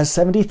Bible has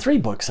 73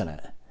 books in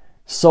it.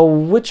 So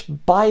which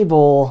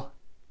Bible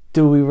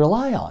do we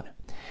rely on?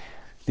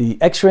 The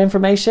extra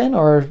information,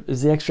 or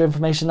is the extra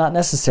information not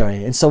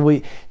necessary? And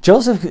so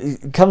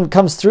Joseph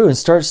comes through and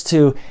starts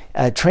to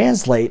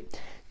translate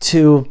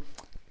to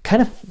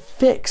kind of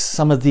fix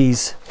some of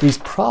these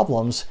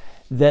problems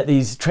that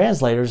these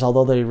translators,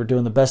 although they were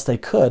doing the best they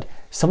could,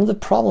 some of the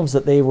problems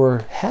that they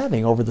were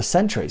having over the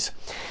centuries.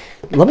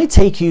 Let me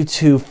take you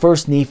to 1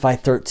 Nephi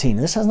 13.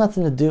 This has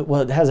nothing to do,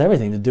 well, it has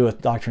everything to do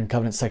with Doctrine and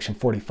Covenants section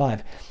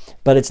 45,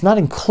 but it's not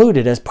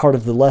included as part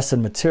of the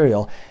lesson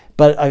material.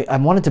 But I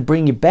wanted to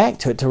bring you back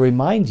to it to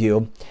remind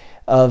you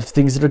of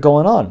things that are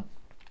going on.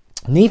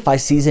 Nephi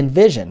sees in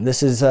vision.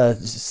 This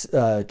is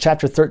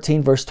chapter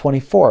 13, verse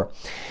 24.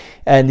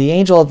 And the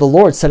angel of the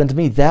Lord said unto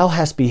me, Thou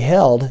hast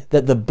beheld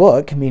that the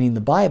book, meaning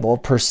the Bible,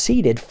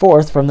 proceeded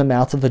forth from the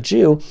mouth of a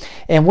Jew.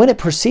 And when it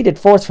proceeded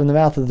forth from the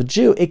mouth of the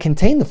Jew, it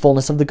contained the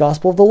fullness of the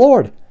gospel of the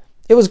Lord.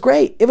 It was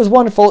great. It was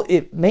wonderful.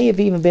 It may have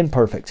even been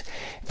perfect.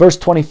 Verse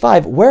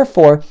 25,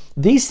 Wherefore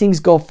these things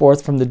go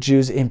forth from the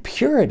Jews in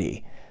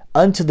purity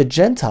unto the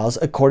Gentiles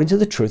according to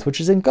the truth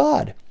which is in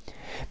God.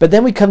 But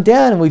then we come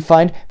down and we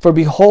find, For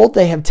behold,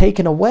 they have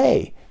taken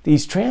away,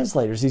 these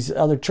translators, these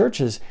other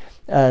churches,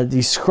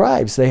 these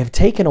scribes, they have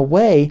taken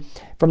away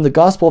from the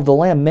gospel of the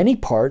Lamb many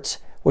parts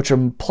which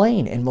are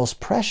plain and most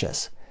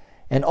precious,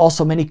 and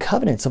also many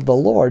covenants of the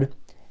Lord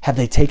have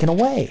they taken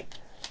away.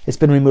 It's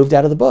been removed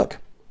out of the book.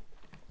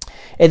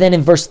 And then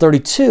in verse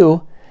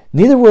 32,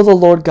 Neither will the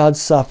Lord God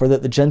suffer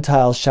that the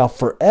Gentiles shall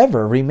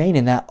forever remain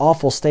in that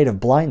awful state of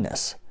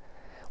blindness,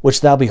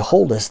 which thou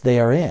beholdest they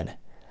are in,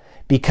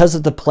 because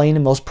of the plain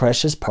and most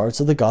precious parts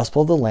of the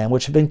gospel of the Lamb,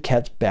 which have been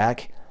kept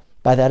back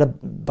by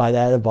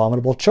that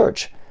abominable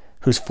church,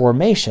 whose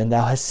formation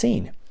thou hast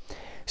seen.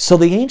 So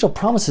the angel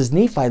promises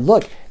Nephi,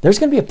 look, there's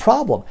going to be a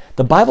problem.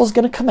 The Bible's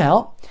going to come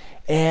out,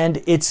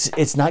 and it's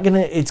going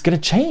to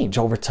change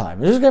over time.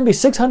 There's going to be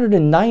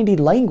 690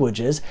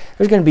 languages.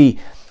 There's going to be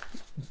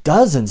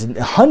dozens and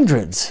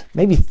hundreds,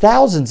 maybe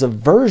thousands of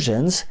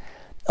versions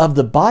of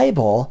the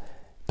Bible.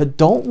 But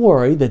don't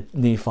worry,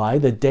 Nephi,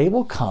 the day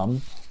will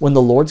come when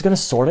the Lord's going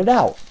to sort it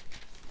out.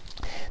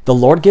 The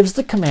Lord gives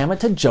the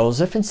commandment to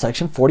Joseph in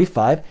section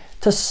 45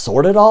 to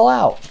sort it all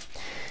out.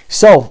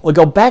 So we'll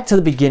go back to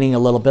the beginning a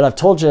little bit. I've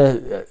told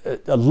you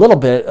a little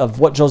bit of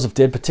what Joseph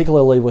did,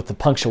 particularly with the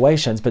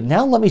punctuations. But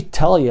now let me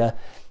tell you,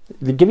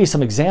 to give you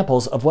some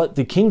examples of what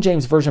the King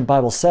James Version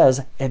Bible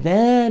says, and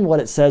then what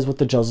it says with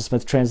the Joseph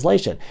Smith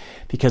translation.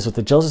 Because with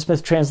the Joseph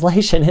Smith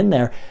translation in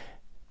there,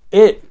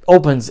 it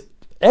opens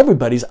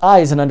everybody's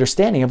eyes and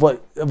understanding of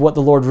what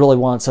the Lord really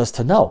wants us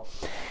to know.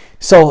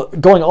 So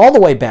going all the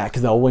way back,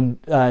 though, when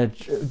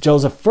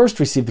Joseph first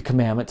received the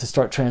commandment to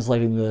start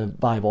translating the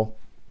Bible,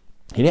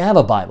 he didn't have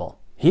a Bible.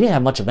 He didn't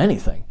have much of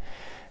anything.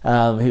 He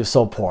was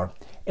so poor.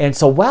 And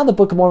so while the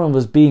Book of Mormon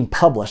was being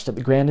published at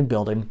the Grandin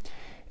building,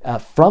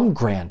 from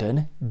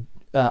Grandin,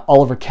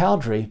 Oliver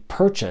Cowdery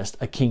purchased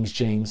a King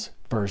James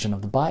version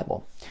of the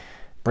Bible.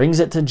 Brings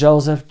it to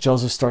Joseph.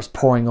 Joseph starts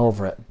poring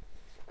over it.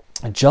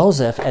 And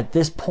Joseph, at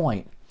this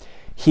point,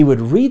 he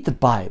would read the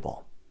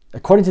Bible,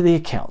 according to the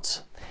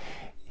accounts.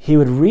 He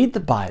would read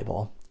the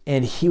Bible,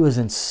 and he was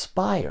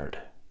inspired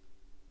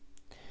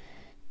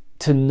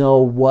to know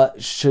what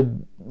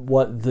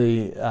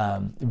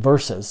the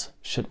verses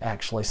should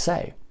actually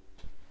say.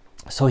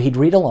 So he'd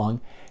read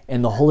along,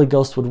 and the Holy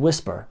Ghost would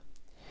whisper,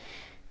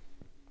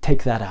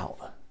 take that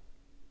out.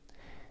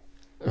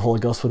 The Holy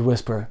Ghost would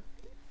whisper,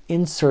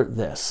 insert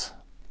this,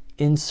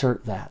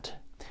 insert that.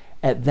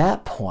 At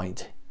that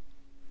point,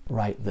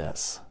 write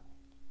this.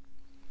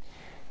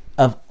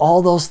 Of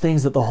all those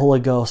things that the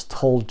Holy Ghost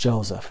told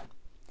Joseph,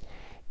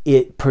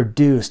 it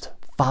produced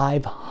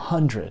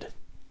 500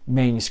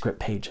 manuscript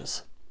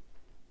pages.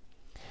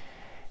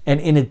 And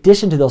in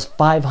addition to those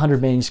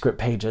 500 manuscript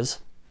pages,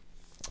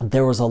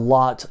 there was a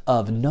lot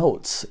of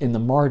notes in the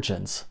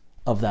margins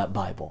of that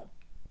Bible,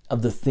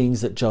 of the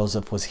things that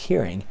Joseph was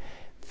hearing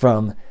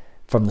from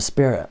the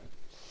Spirit.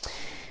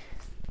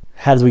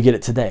 How did we get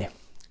it today?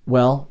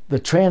 Well, the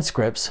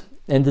transcripts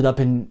ended up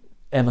in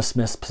Emma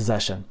Smith's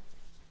possession.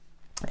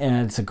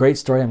 And it's a great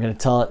story. I'm going to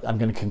tell it. I'm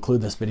going to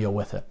conclude this video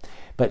with it.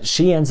 But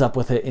she ends up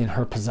with it in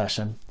her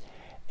possession.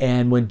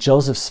 And when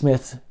Joseph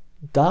Smith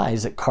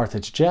dies at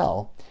Carthage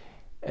jail,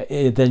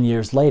 then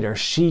years later,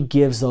 she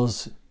gives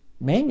those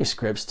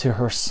manuscripts to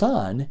her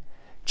son,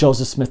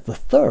 Joseph Smith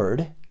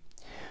III,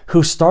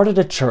 who started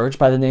a church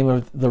by the name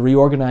of the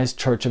Reorganized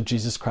Church of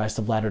Jesus Christ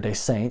of Latter-day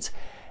Saints.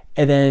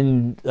 And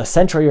then a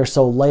century or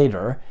so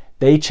later,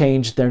 they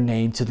changed their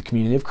name to the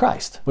Community of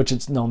Christ, which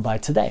it's known by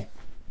today.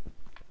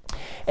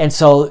 And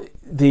so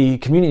the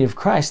Community of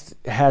Christ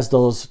has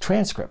those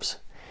transcripts.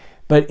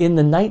 But in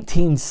the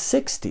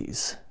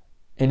 1960s,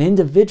 an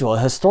individual, a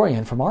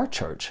historian from our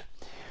church,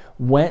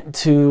 went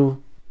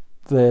to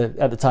the,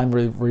 at the time,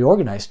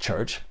 Reorganized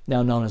Church,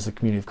 now known as the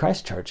Community of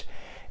Christ Church,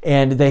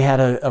 and they had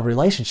a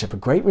relationship, a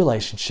great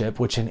relationship,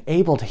 which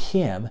enabled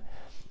him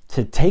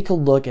to take a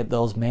look at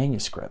those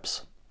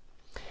manuscripts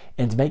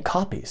and to make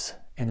copies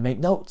and to make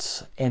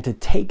notes and to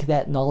take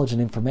that knowledge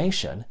and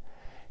information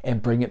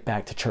and bring it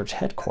back to church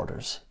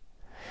headquarters.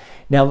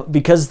 Now,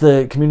 because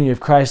the Community of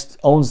Christ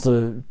owns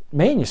the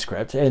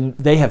manuscript and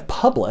they have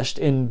published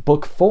in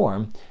book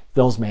form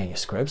those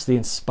manuscripts, the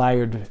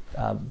inspired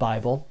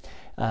Bible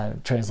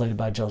translated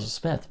by Joseph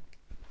Smith,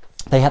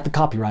 they have the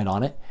copyright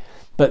on it.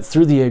 But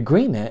through the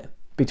agreement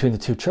between the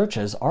two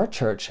churches, our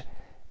church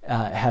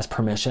has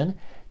permission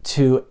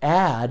to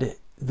add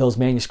those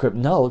manuscript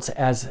notes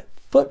as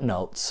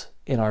footnotes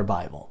in our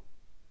Bible.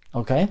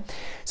 Okay,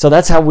 so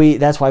that's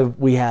why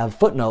we have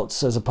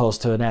footnotes as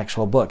opposed to an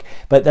actual book.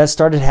 But that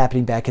started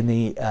happening back in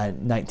the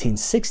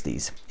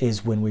 1960s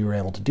is when we were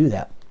able to do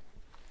that.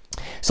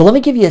 So let me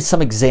give you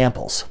some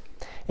examples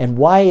and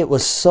why it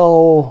was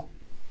so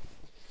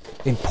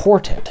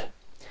important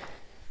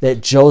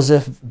that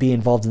Joseph be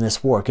involved in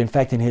this work. In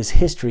fact, in his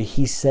history,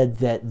 he said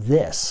that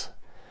this,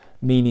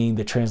 meaning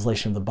the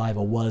translation of the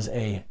Bible, was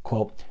a,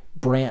 quote,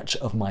 branch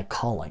of my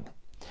calling.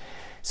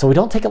 So we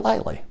don't take it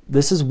lightly.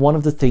 This is one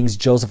of the things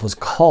Joseph was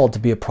called to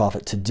be a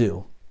prophet to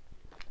do.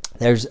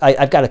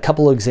 I've got a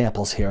couple of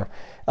examples here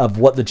of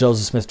what the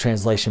Joseph Smith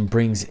translation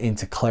brings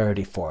into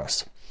clarity for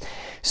us.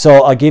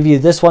 So I'll give you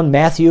this one,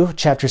 Matthew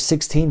chapter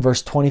 16,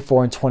 verse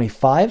 24 and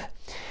 25.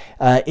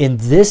 In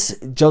this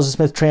Joseph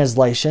Smith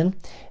translation,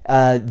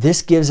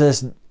 this gives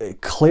us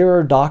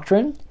clearer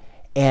doctrine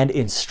and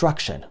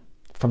instruction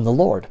from the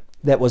Lord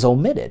that was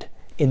omitted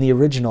in the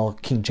original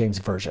King James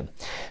Version.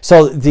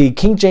 So the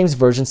King James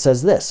Version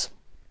says this,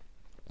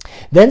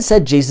 "Then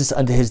said Jesus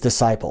unto his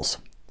disciples,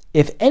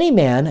 If any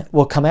man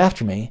will come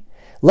after me,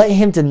 let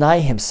him deny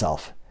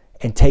himself,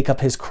 and take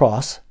up his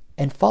cross,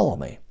 and follow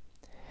me.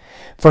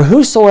 For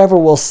whosoever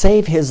will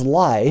save his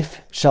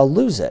life shall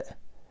lose it,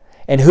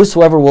 and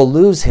whosoever will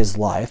lose his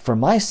life for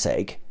my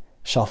sake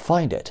shall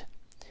find it."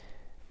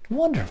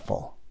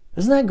 Wonderful.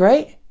 Isn't that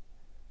great?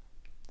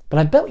 But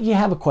I bet you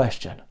have a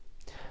question.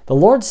 The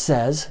Lord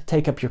says,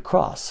 take up your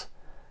cross.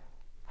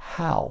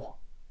 How?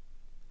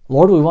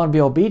 Lord, we want to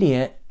be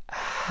obedient.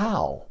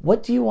 How?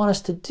 What do you want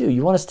us to do?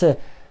 You want us to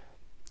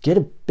get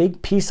a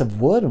big piece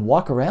of wood and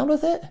walk around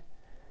with it?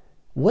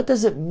 What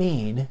does it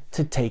mean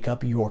to take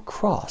up your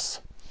cross?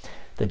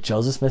 The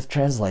Joseph Smith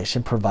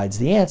translation provides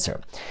the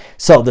answer.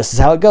 So this is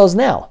how it goes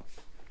now.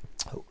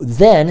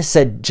 "Then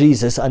said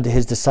Jesus unto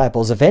his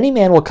disciples, If any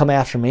man will come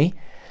after me,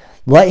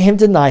 let him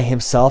deny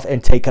himself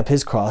and take up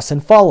his cross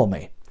and follow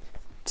me."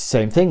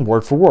 Same thing,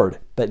 word for word.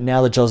 But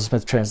now the Joseph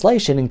Smith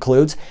translation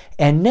includes,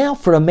 "And now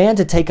for a man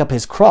to take up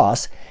his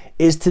cross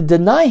is to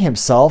deny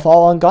himself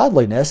all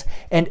ungodliness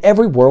and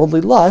every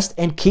worldly lust,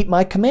 and keep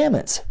my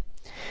commandments.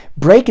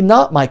 Break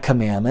not my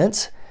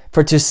commandments,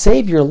 for to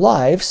save your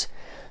lives,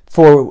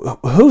 for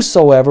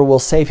whosoever will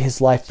save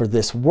his life for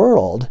this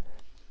world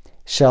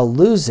shall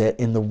lose it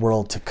in the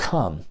world to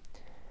come.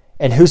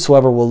 And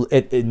whosoever will,"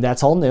 and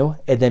that's all new,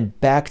 and then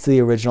back to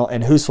the original,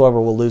 "and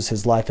whosoever will lose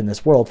his life in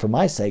this world for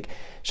my sake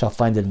shall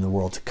find it in the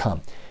world to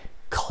come."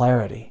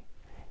 Clarity.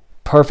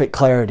 Perfect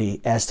clarity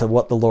as to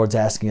what the Lord's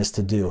asking us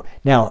to do.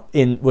 Now,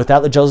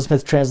 without the Joseph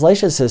Smith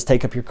translation, it says,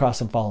 "Take up your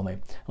cross and follow me."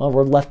 Well,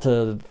 we're left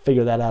to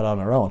figure that out on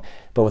our own.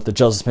 But with the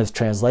Joseph Smith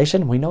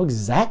translation, we know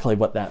exactly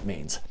what that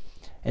means.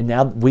 And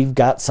now we've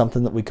got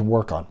something that we can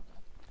work on.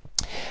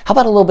 How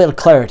about a little bit of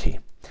clarity?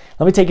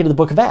 Let me take you to the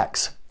book of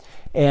Acts.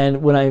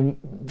 And when I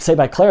say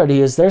by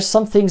clarity is there's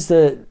some things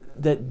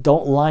that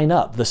don't line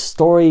up. The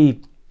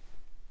story,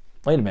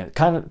 wait a minute,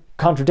 kind of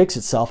contradicts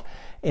itself.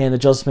 And the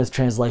Joseph Smith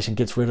translation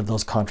gets rid of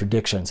those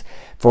contradictions.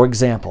 For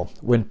example,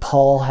 when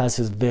Paul has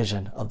his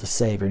vision of the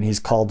Savior and he's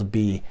called to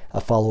be a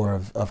follower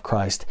of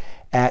Christ,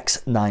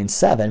 Acts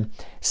 9:7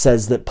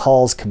 says that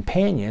Paul's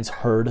companions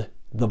heard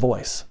the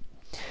voice.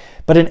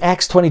 But in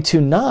Acts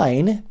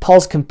 22:9,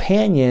 Paul's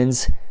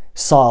companions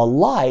saw a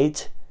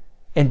light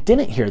and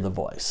didn't hear the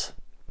voice.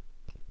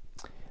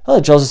 Well,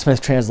 the Joseph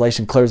Smith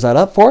translation clears that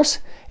up for us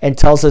and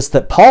tells us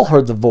that Paul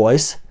heard the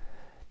voice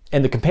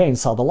and the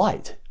companions saw the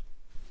light.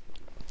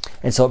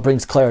 And so it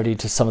brings clarity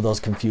to some of those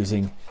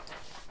confusing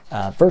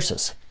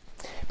verses.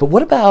 But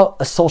what about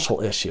a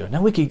social issue?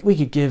 Now we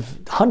could give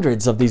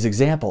hundreds of these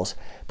examples,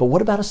 but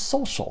what about a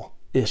social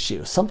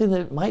issue? Something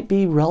that might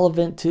be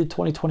relevant to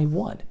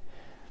 2021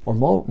 or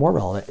more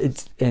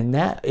relevant. And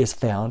that is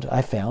found,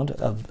 I found,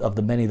 of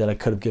the many that I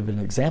could have given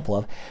an example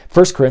of,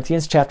 1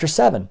 Corinthians chapter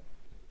 7.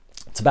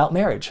 It's about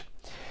marriage.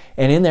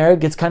 And in there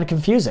it gets kind of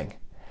confusing.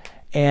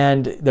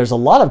 And there's a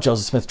lot of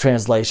Joseph Smith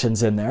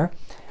translations in there.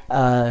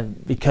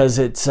 Because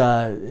it's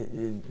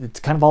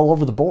kind of all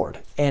over the board.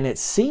 And it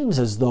seems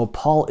as though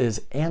Paul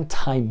is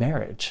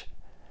anti-marriage.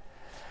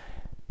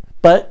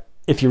 But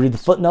if you read the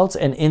footnotes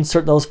and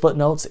insert those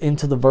footnotes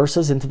into the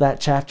verses, into that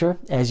chapter,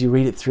 as you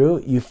read it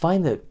through, you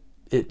find that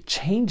it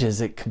changes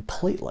it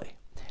completely.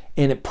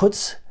 And it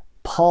puts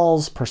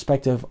Paul's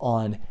perspective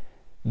on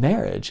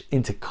marriage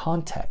into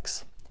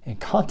context. And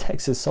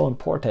context is so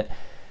important,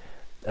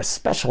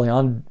 especially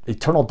on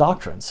eternal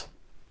doctrines.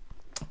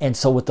 And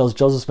so with those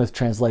Joseph Smith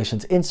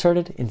translations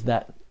inserted into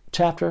that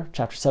chapter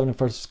 7 of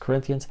 1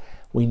 Corinthians,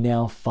 we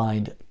now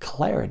find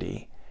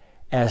clarity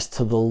as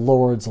to the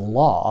Lord's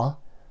law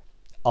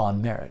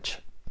on marriage.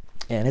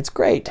 And it's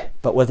great,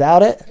 but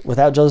without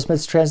Joseph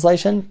Smith's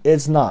translation,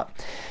 it's not.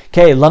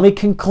 Okay, let me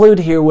conclude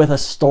here with a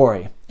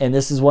story. And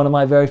this is one of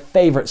my very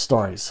favorite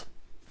stories.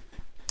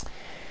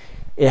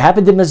 It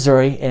happened in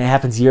Missouri, and it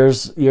happens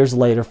years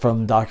later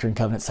from Doctrine and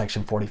Covenants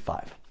section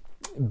 45.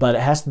 But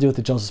it has to do with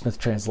the Joseph Smith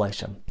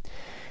translation.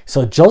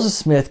 So Joseph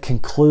Smith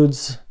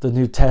concludes the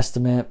New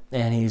Testament,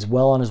 and he's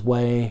well on his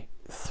way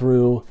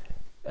through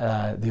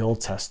the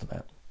Old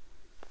Testament.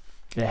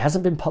 It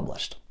hasn't been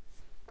published.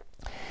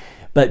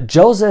 But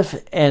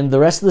Joseph and the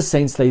rest of the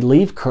saints, they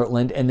leave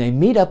Kirtland, and they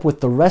meet up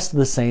with the rest of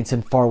the saints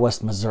in far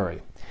west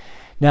Missouri.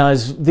 Now,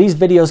 as these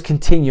videos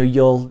continue,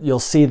 you'll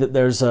see that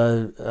there's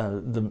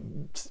the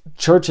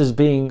church is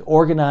being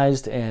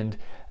organized and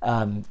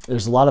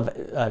There's a lot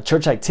of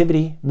church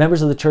activity,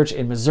 members of the church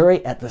in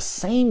Missouri at the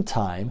same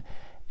time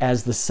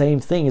as the same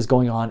thing is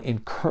going on in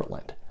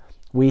Kirtland.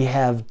 We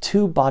have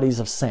two bodies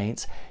of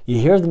saints. You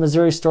hear the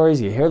Missouri stories,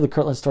 you hear the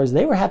Kirtland stories.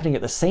 They were happening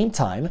at the same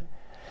time.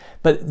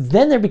 But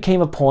then there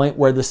became a point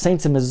where the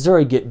saints in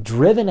Missouri get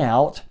driven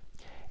out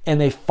and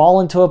they fall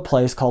into a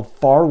place called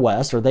Far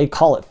West, or they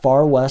call it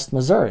Far West,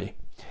 Missouri.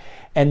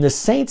 And the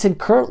saints in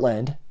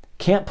Kirtland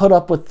can't put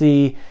up with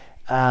the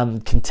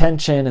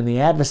contention and the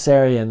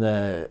adversary and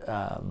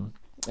the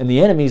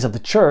enemies of the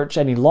church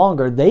any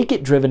longer. They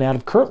get driven out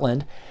of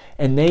Kirtland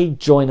and they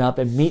join up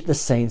and meet the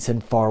saints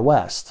in Far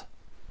West.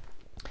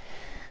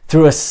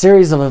 Through a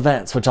series of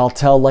events, which I'll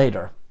tell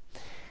later,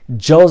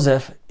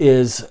 Joseph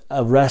is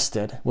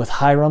arrested with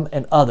Hiram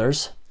and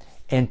others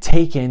and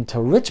taken to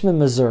Richmond,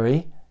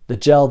 Missouri, the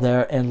jail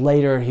there, and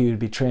later he would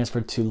be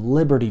transferred to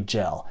Liberty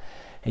Jail.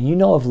 And you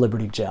know of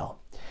Liberty Jail.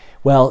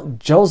 Well,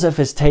 Joseph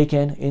is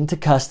taken into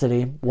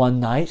custody one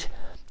night,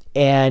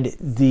 and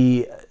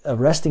the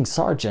arresting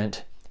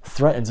sergeant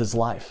threatens his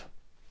life.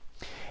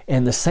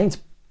 And the saints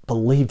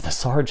believed the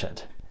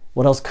sergeant.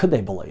 What else could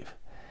they believe?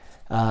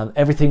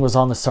 Everything was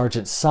on the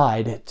sergeant's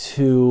side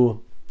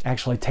to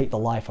actually take the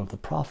life of the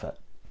prophet.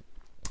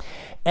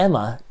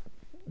 Emma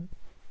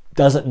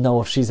doesn't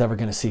know if she's ever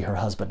going to see her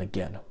husband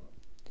again.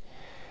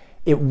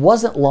 It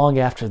wasn't long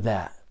after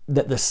that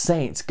that the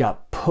saints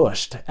got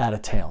pushed out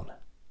of town.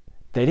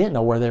 They didn't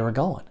know where they were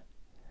going.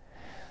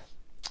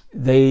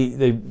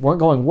 They weren't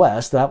going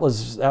west. That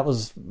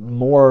was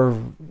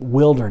more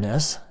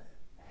wilderness.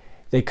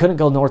 They couldn't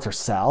go north or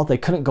south. They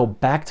couldn't go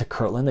back to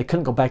Kirtland. They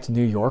couldn't go back to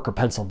New York or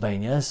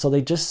Pennsylvania. So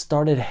they just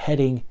started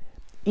heading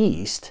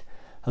east,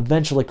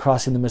 eventually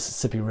crossing the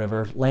Mississippi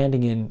River,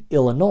 landing in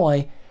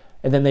Illinois,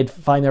 and then they'd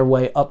find their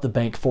way up the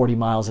bank 40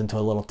 miles into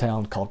a little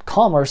town called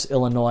Commerce,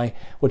 Illinois,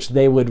 which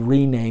they would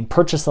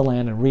purchase the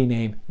land and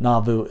rename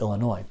Nauvoo,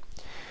 Illinois.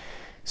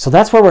 So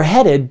that's where we're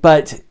headed,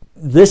 but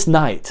this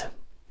night,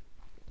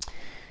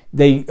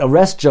 they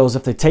arrest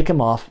Joseph, they take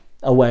him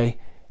away.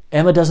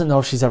 Emma doesn't know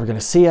if she's ever going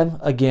to see him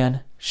again.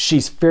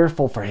 She's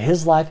fearful for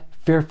his life,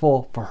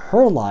 fearful for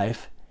her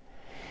life.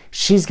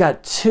 She's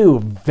got two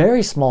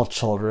very small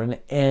children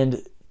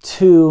and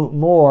two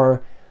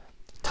more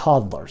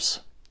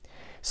toddlers.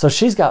 So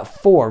she's got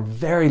four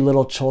very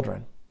little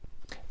children.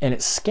 And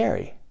it's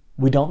scary.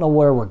 We don't know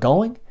where we're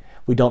going.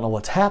 We don't know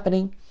what's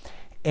happening.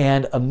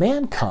 And a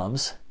man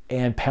comes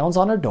and pounds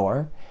on her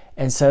door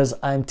and says,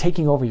 "I'm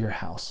taking over your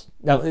house."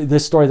 Now,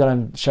 this story that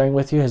I'm sharing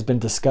with you has been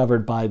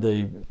discovered by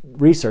the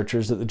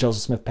researchers at the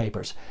Joseph Smith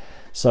Papers.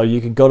 So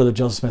you can go to the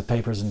Joseph Smith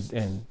Papers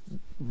and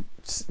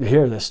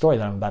hear this story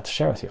that I'm about to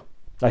share with you.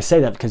 I say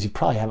that because you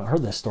probably haven't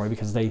heard this story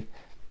because they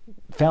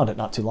found it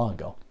not too long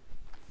ago.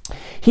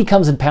 He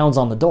comes and pounds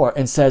on the door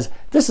and says,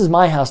 "This is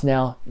my house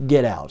now,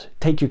 get out.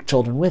 Take your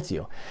children with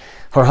you."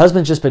 Her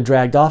husband's just been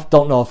dragged off.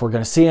 Don't know if we're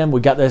going to see him.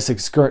 We got this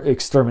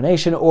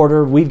extermination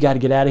order. We've got to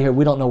get out of here.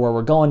 We don't know where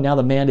we're going. Now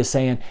the man is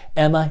saying,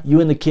 "Emma,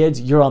 you and the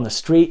kids, you're on the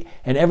street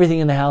and everything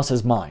in the house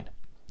is mine."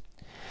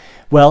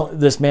 Well,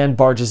 this man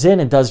barges in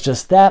and does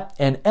just that,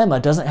 and Emma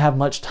doesn't have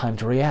much time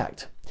to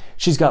react.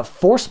 She's got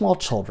four small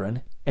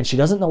children and she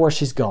doesn't know where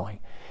she's going.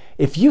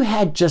 If you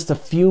had just a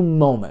few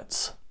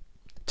moments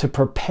to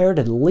prepare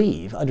to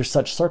leave under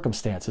such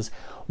circumstances,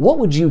 what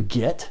would you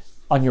get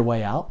on your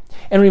way out?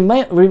 And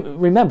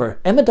remember,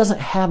 Emma doesn't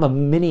have a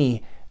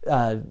mini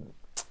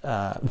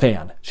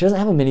van. She doesn't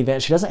have a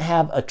minivan. She doesn't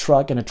have a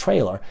truck and a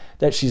trailer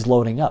that she's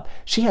loading up.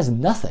 She has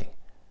nothing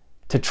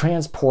to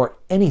transport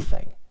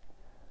anything.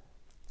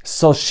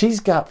 So she's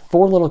got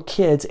four little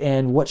kids,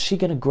 and what's she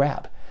going to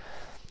grab?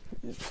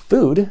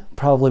 Food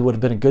probably would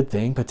have been a good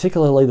thing,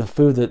 particularly the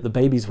food that the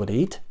babies would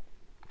eat.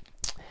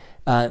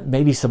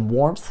 Maybe some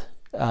warmth,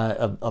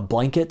 a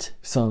blanket,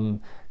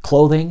 some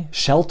clothing,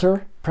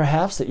 shelter,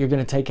 perhaps, that you're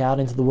going to take out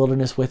into the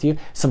wilderness with you,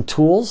 some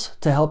tools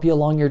to help you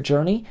along your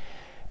journey.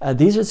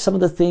 These are some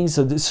of the things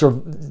that the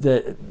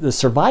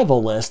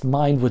survivalist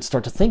mind would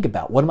start to think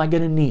about. What am I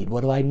going to need?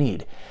 What do I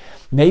need?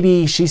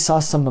 Maybe she saw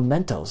some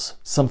mementos,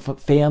 some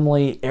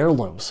family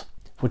heirlooms.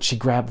 Would she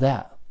grab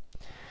that?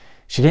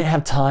 She didn't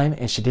have time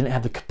and she didn't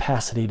have the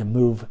capacity to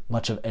move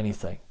much of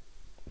anything.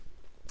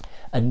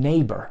 A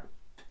neighbor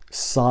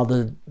saw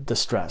the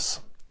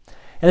distress.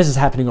 And this is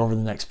happening over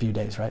the next few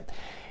days, right?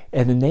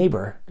 And the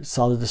neighbor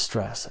saw the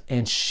distress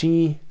and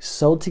she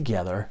sewed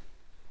together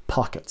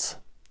pockets,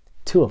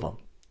 2 of them,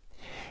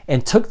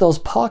 and took those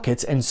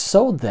pockets and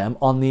sewed them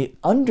on the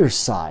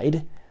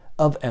underside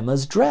of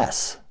Emma's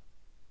dress.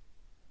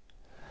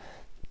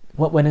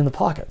 What went in the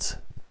pockets?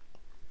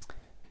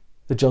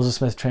 The Joseph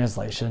Smith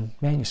translation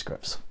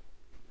manuscripts.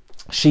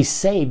 She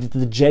saved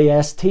the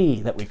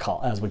JST,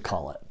 as we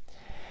call it.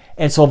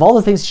 And so of all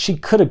the things she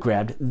could have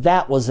grabbed,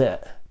 that was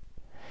it.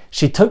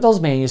 She took those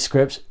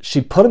manuscripts,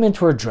 she put them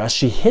into her dress,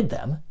 she hid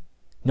them,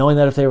 knowing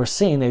that if they were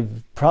seen,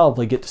 they'd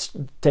probably get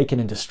taken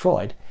and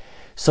destroyed.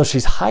 So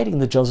she's hiding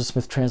the Joseph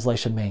Smith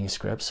translation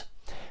manuscripts.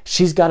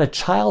 She's got a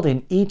child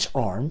in each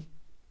arm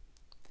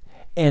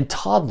and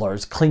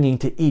toddlers clinging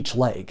to each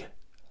leg.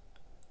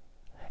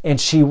 And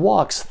she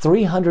walks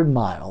 300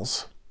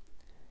 miles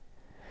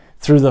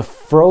through the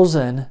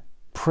frozen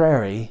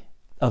prairie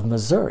of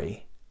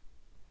Missouri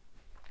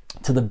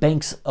to the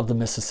banks of the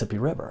Mississippi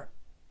River.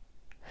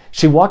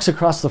 She walks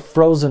across the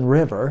frozen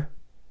river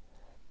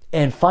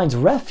and finds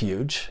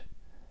refuge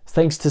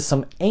thanks to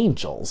some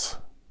angels,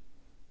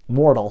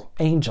 mortal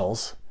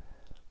angels,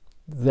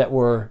 that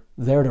were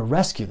there to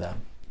rescue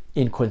them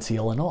in Quincy,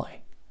 Illinois.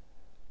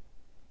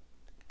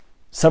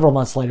 Several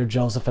months later,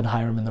 Joseph and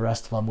Hiram and the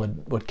rest of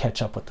them would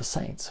catch up with the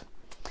saints.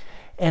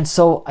 And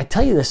so I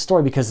tell you this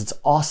story because it's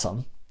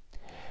awesome,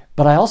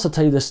 but I also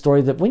tell you this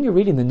story that when you're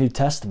reading the New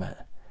Testament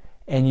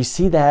and you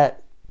see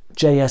that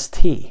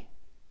JST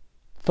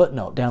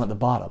footnote down at the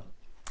bottom,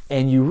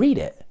 and you read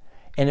it,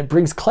 and it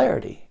brings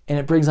clarity, and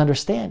it brings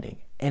understanding,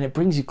 and it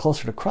brings you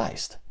closer to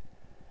Christ.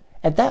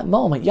 At that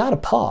moment, you ought to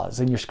pause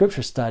in your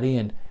scripture study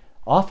and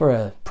offer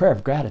a prayer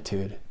of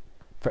gratitude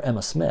for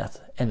Emma Smith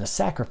and the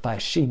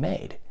sacrifice she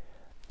made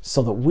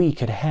so that we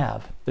could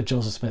have the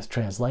Joseph Smith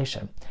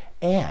translation,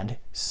 and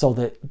so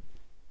that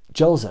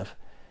Joseph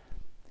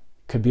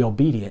could be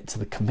obedient to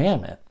the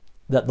commandment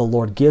that the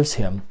Lord gives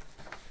him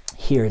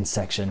here in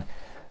section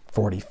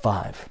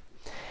 45.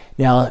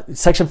 Now,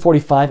 section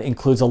 45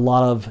 includes a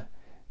lot of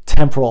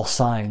temporal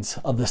signs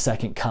of the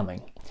second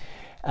coming.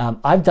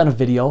 I've done a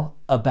video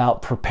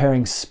about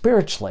preparing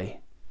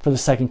spiritually for the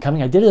second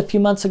coming. I did it a few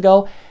months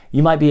ago.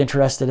 You might be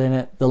interested in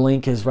it. The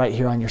link is right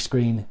here on your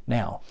screen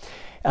now.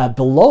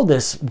 Below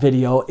this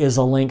video is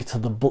a link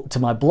to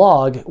my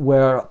blog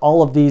where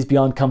all of these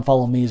Beyond Come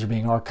Follow Me's are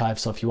being archived.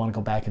 So if you want to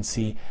go back and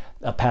see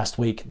a past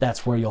week,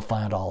 that's where you'll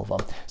find all of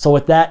them. So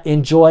with that,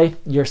 enjoy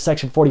your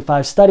section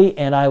 45 study,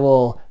 and I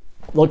will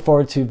look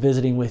forward to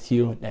visiting with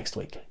you next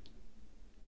week.